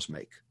one cows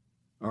make.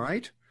 All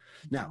right?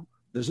 Now,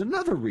 there's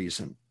another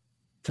reason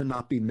to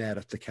not be mad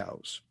at the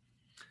cows.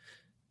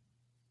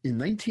 In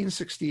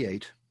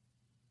 1968,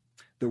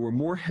 there were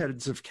more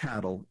heads of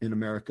cattle in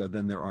America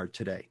than there are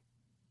today.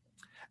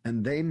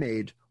 And they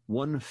made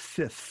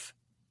 1/5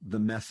 the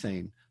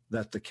methane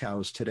that the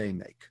cows today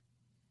make.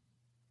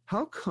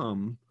 How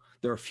come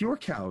there are fewer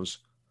cows,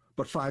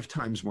 but 5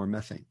 times more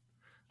methane?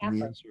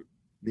 And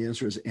the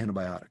answer is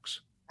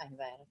antibiotics.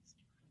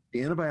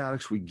 The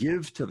antibiotics we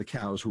give to the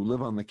cows who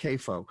live on the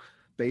CAFO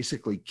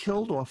basically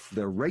killed off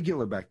their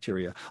regular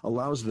bacteria,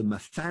 allows the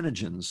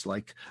methanogens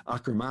like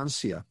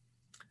Akkermansia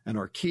and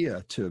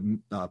Archaea to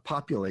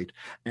populate.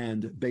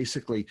 And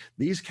basically,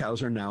 these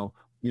cows are now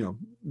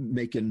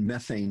making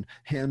methane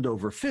hand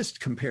over fist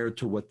compared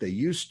to what they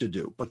used to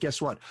do. But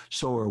guess what?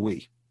 So are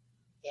we.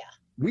 Yeah.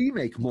 We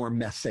make more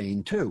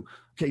methane too.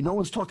 Okay, no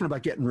one's talking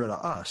about getting rid of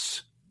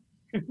us.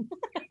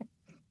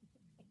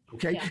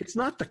 Okay, yeah. It's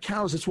not the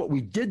cows, it's what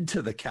we did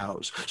to the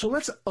cows. So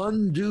let's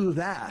undo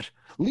that.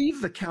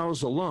 Leave the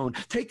cows alone,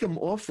 take them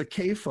off the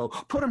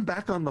CAFO, put them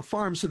back on the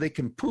farm so they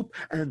can poop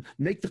and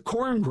make the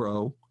corn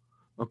grow.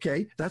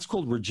 Okay, that's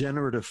called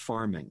regenerative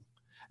farming.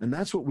 And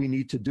that's what we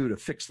need to do to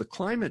fix the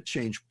climate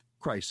change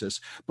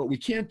crisis. But we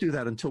can't do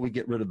that until we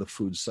get rid of the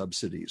food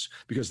subsidies,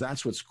 because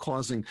that's what's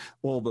causing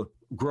all the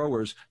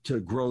growers to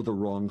grow the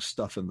wrong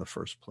stuff in the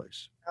first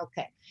place.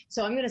 Okay.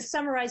 So I'm going to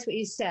summarize what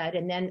you said,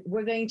 and then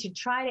we're going to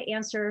try to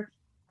answer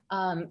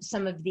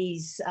some of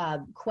these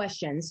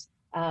questions,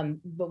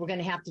 but we're going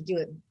to have to do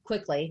it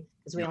quickly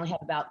because we only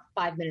have about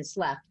 5 minutes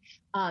left.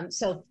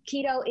 So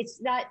keto,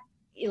 it's not,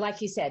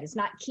 like you said, it's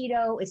not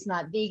keto, it's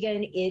not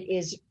vegan, it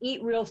is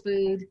eat real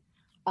food.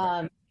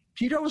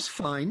 Keto is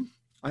fine.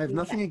 I have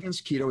nothing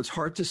against keto. It's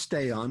hard to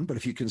stay on, but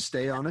if you can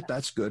stay on it,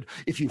 that's good.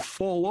 If you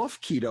fall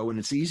off keto, and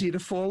it's easy to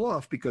fall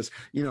off because,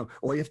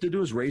 all you have to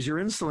do is raise your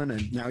insulin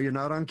and now you're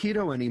not on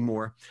keto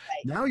anymore.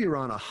 Right. Now you're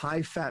on a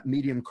high-fat,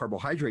 medium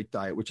carbohydrate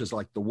diet, which is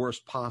like the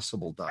worst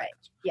possible diet.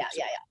 Right.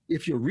 Yeah.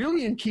 If you're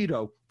really in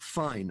keto,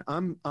 fine.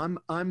 I'm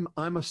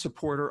a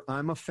supporter.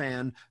 I'm a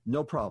fan.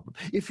 No problem.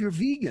 If you're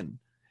vegan,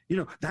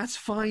 that's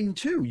fine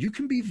too. You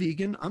can be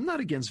vegan. I'm not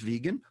against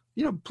vegan.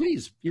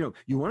 Please, you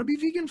want to be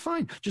vegan?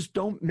 Fine. Just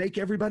don't make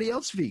everybody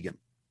else vegan.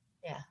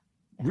 Yeah.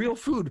 Real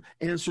food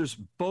answers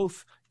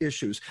both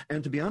issues.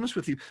 And to be honest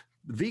with you,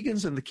 the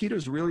vegans and the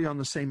ketos are really on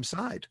the same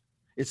side.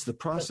 It's the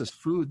processed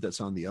food that's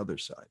on the other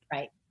side.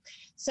 Right.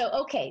 So,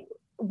 okay,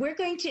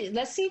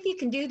 let's see if you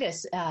can do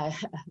this,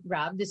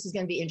 Rob. This is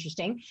going to be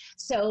interesting.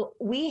 So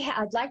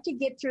I'd like to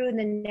get through in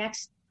the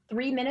next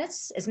 3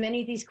 minutes, as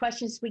many of these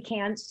questions as we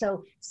can.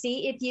 So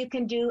see if you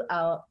can do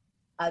a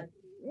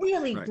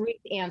really brief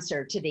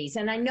answer to these.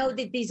 And I know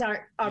that these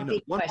aren't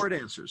big one-part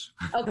answers.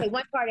 Okay,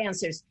 one-part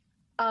answers.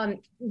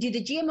 Do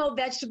the GMO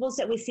vegetables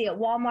that we see at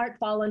Walmart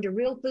fall under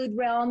real food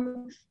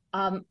realm?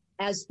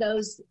 as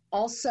those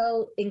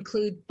also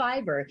include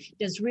fiber.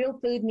 Does real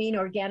food mean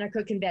organic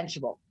or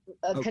conventional?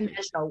 Okay.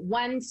 Conventional.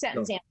 One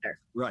sentence answer.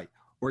 Right.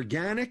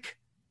 Organic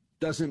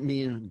doesn't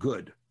mean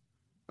good.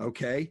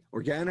 Okay.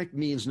 Organic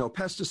means no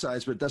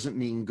pesticides, but it doesn't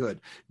mean good.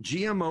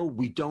 GMO,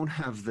 we don't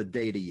have the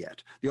data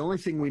yet. The only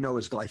thing we know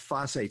is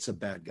glyphosate's a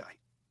bad guy.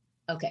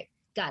 Okay.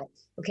 Got it.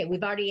 Okay.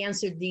 We've already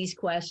answered these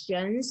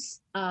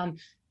questions.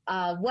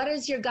 What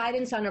is your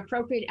guidance on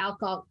appropriate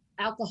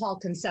alcohol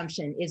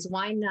consumption? Is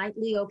wine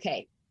nightly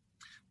okay?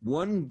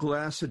 1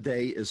 glass a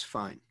day is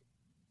fine.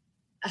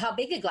 How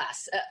big a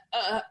glass?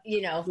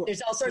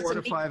 There's all sorts 4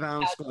 of to 5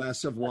 ounce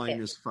glass of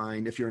wine is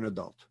fine if you're an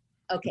adult.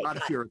 Okay. Not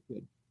if you're a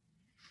kid.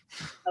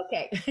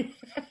 Okay.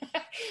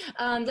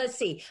 Let's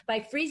see. By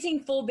freezing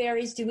full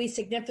berries, do we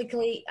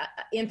significantly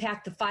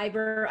impact the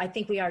fiber? I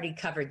think we already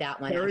covered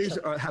that one. Berries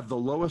have the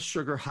lowest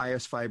sugar,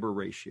 highest fiber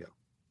ratio.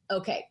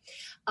 Okay.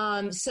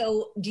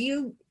 So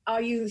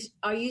are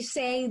you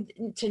saying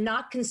to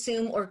not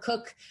consume or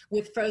cook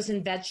with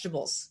frozen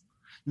vegetables?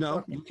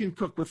 No, you can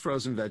cook with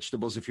frozen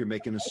vegetables if you're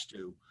making a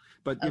stew.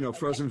 But,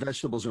 frozen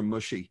vegetables are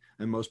mushy,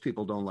 and most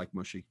people don't like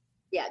mushy.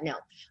 Yeah, no.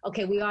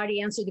 Okay, we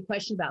already answered the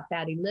question about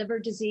fatty liver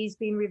disease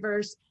being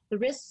reversed. The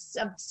risks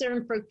of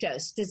serum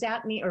fructose, does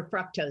that mean, or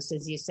fructose,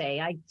 as you say?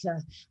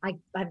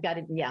 I've got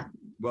it, yeah.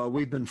 Well,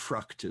 we've been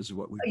fruct is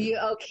what we've been. You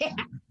okay?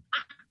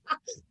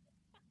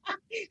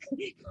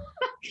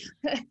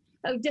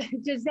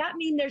 Does that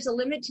mean there's a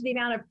limit to the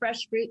amount of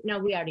fresh fruit? No,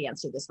 we already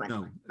answered this one.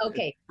 No.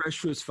 Okay. Fresh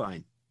fruit's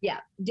fine. Yeah.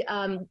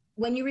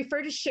 When you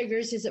refer to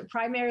sugars, is it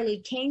primarily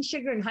cane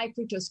sugar and high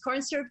fructose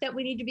corn syrup that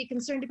we need to be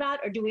concerned about?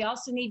 Or do we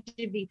also need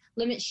to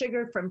limit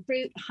sugar from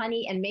fruit,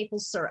 honey, and maple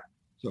syrup?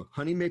 So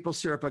honey, maple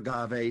syrup,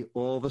 agave,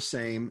 all the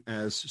same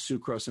as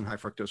sucrose and high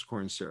fructose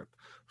corn syrup.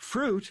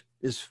 Fruit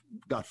is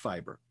got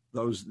fiber.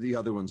 The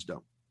other ones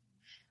don't.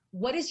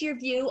 What is your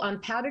view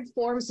on powdered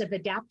forms of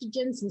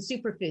adaptogens and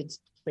superfoods,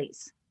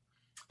 please?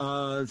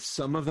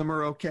 Some of them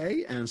are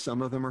okay, and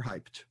some of them are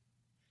hyped.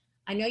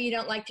 I know you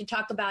don't like to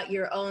talk about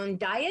your own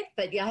diet,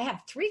 but I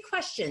have 3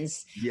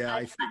 questions. Yeah,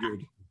 I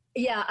figured.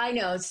 Yeah, I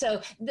know.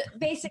 So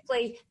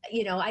basically,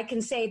 I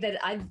can say that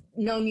I've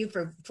known you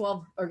for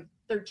 12 or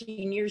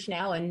 13 years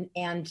now, and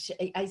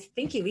I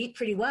think you eat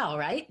pretty well,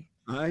 right?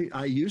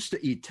 I used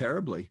to eat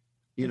terribly.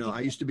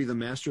 I used to be the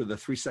master of the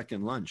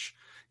 3-second lunch,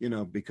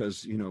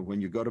 because, when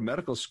you go to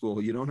medical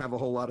school, you don't have a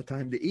whole lot of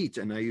time to eat.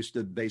 And I used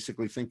to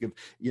basically think of,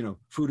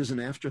 food as an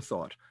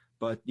afterthought.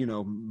 But,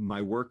 my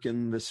work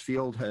in this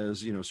field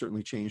has,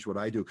 certainly changed what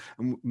I do.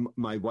 And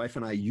my wife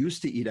and I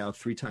used to eat out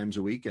 3 times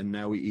a week, and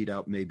now we eat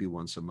out maybe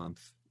once a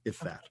month, if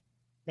that.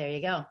 There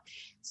you go.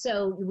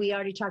 So we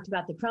already talked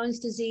about the Crohn's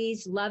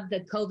disease, love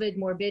the COVID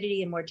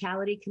morbidity and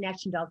mortality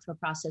connection to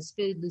ultra-processed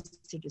food,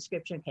 lucid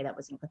description. Okay, that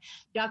wasn't clear.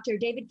 Dr.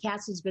 David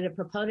Katz has been a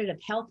proponent of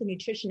health and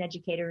nutrition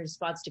educator in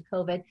response to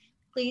COVID.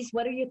 Please,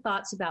 what are your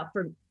thoughts about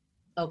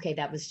Okay,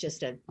 that was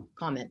just a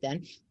comment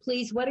then.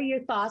 Please, what are your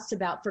thoughts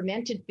about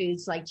fermented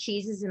foods like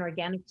cheeses and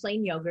organic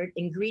plain yogurt,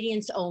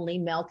 ingredients only,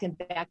 milk and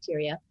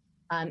bacteria,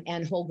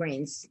 and whole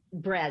grains,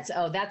 breads?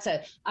 Oh,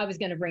 I was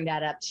going to bring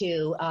that up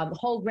too.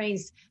 Whole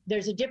grains,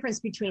 there's a difference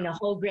between a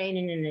whole grain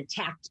and an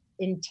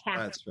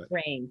intact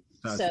grain.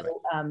 That's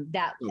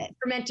right.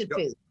 Fermented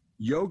food.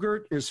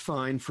 Yogurt is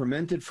fine.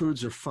 Fermented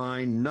foods are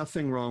fine.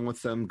 Nothing wrong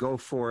with them. Go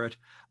for it.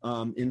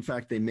 In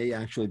fact, they may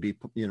actually be,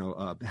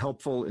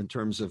 helpful in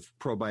terms of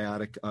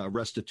probiotic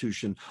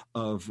restitution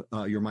of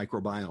your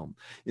microbiome.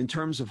 In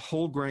terms of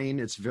whole grain,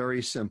 it's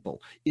very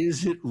simple.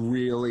 Is it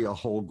really a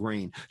whole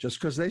grain? Just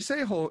because they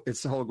say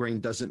it's a whole grain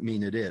doesn't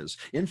mean it is.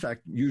 In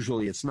fact,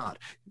 usually it's not.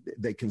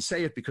 They can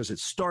say it because it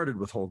started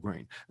with whole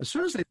grain. As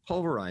soon as they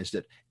pulverized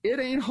it, it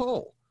ain't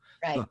whole.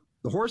 Right.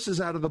 The horse is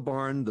out of the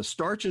barn, the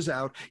starch is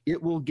out,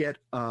 it will get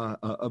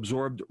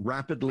absorbed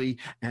rapidly,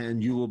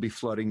 and you will be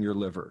flooding your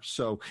liver.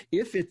 So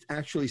if it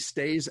actually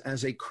stays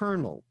as a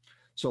kernel,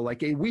 so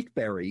like a wheat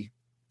berry,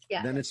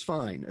 then it's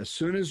fine. As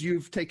soon as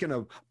you've taken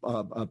a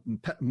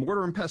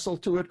mortar and pestle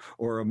to it,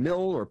 or a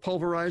mill or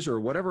pulverizer or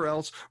whatever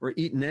else, or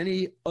eaten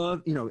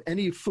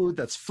any food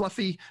that's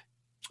fluffy,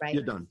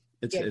 you're done.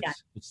 It's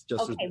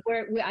just okay.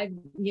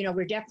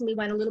 We definitely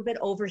went a little bit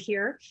over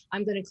here.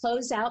 I'm going to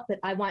close out, but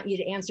I want you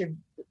to answer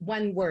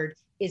one word.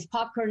 Is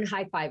popcorn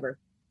high fiber?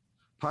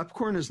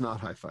 Popcorn is not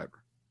high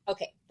fiber.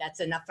 Okay, that's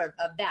enough of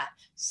that.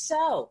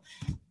 So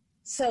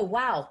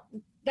wow,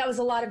 that was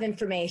a lot of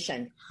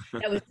information.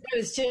 It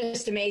was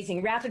just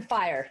amazing. Rapid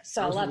fire.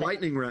 So I love it.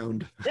 Lightning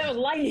round. That was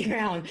lightning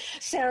round.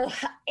 So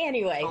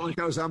anyway. All it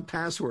goes on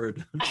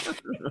password.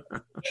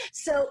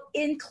 So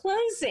in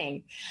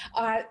closing,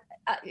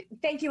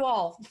 thank you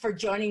all for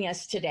joining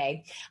us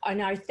today.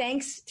 And our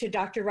thanks to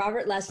Dr.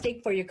 Robert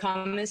Lustig for your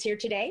comments here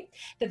today.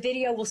 The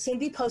video will soon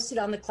be posted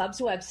on the club's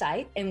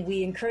website, and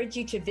we encourage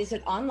you to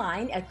visit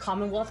online at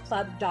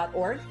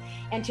commonwealthclub.org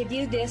and to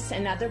view this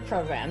and other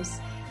programs.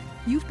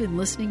 You've been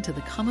listening to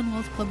the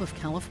Commonwealth Club of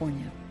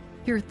California.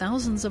 Hear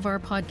thousands of our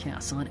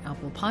podcasts on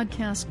Apple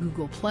Podcasts,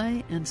 Google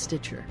Play, and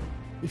Stitcher.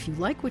 If you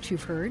like what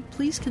you've heard,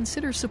 please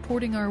consider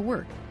supporting our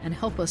work and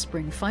help us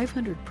bring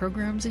 500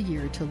 programs a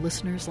year to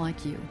listeners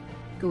like you.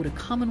 go to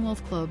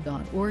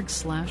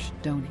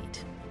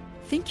commonwealthclub.org/donate.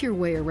 Think your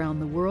way around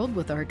the world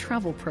with our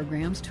travel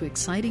programs to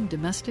exciting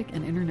domestic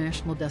and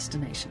international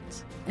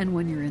destinations. And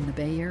when you're in the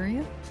Bay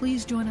Area,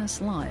 please join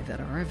us live at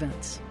our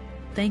events.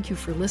 Thank you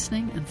for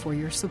listening and for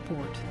your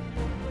support.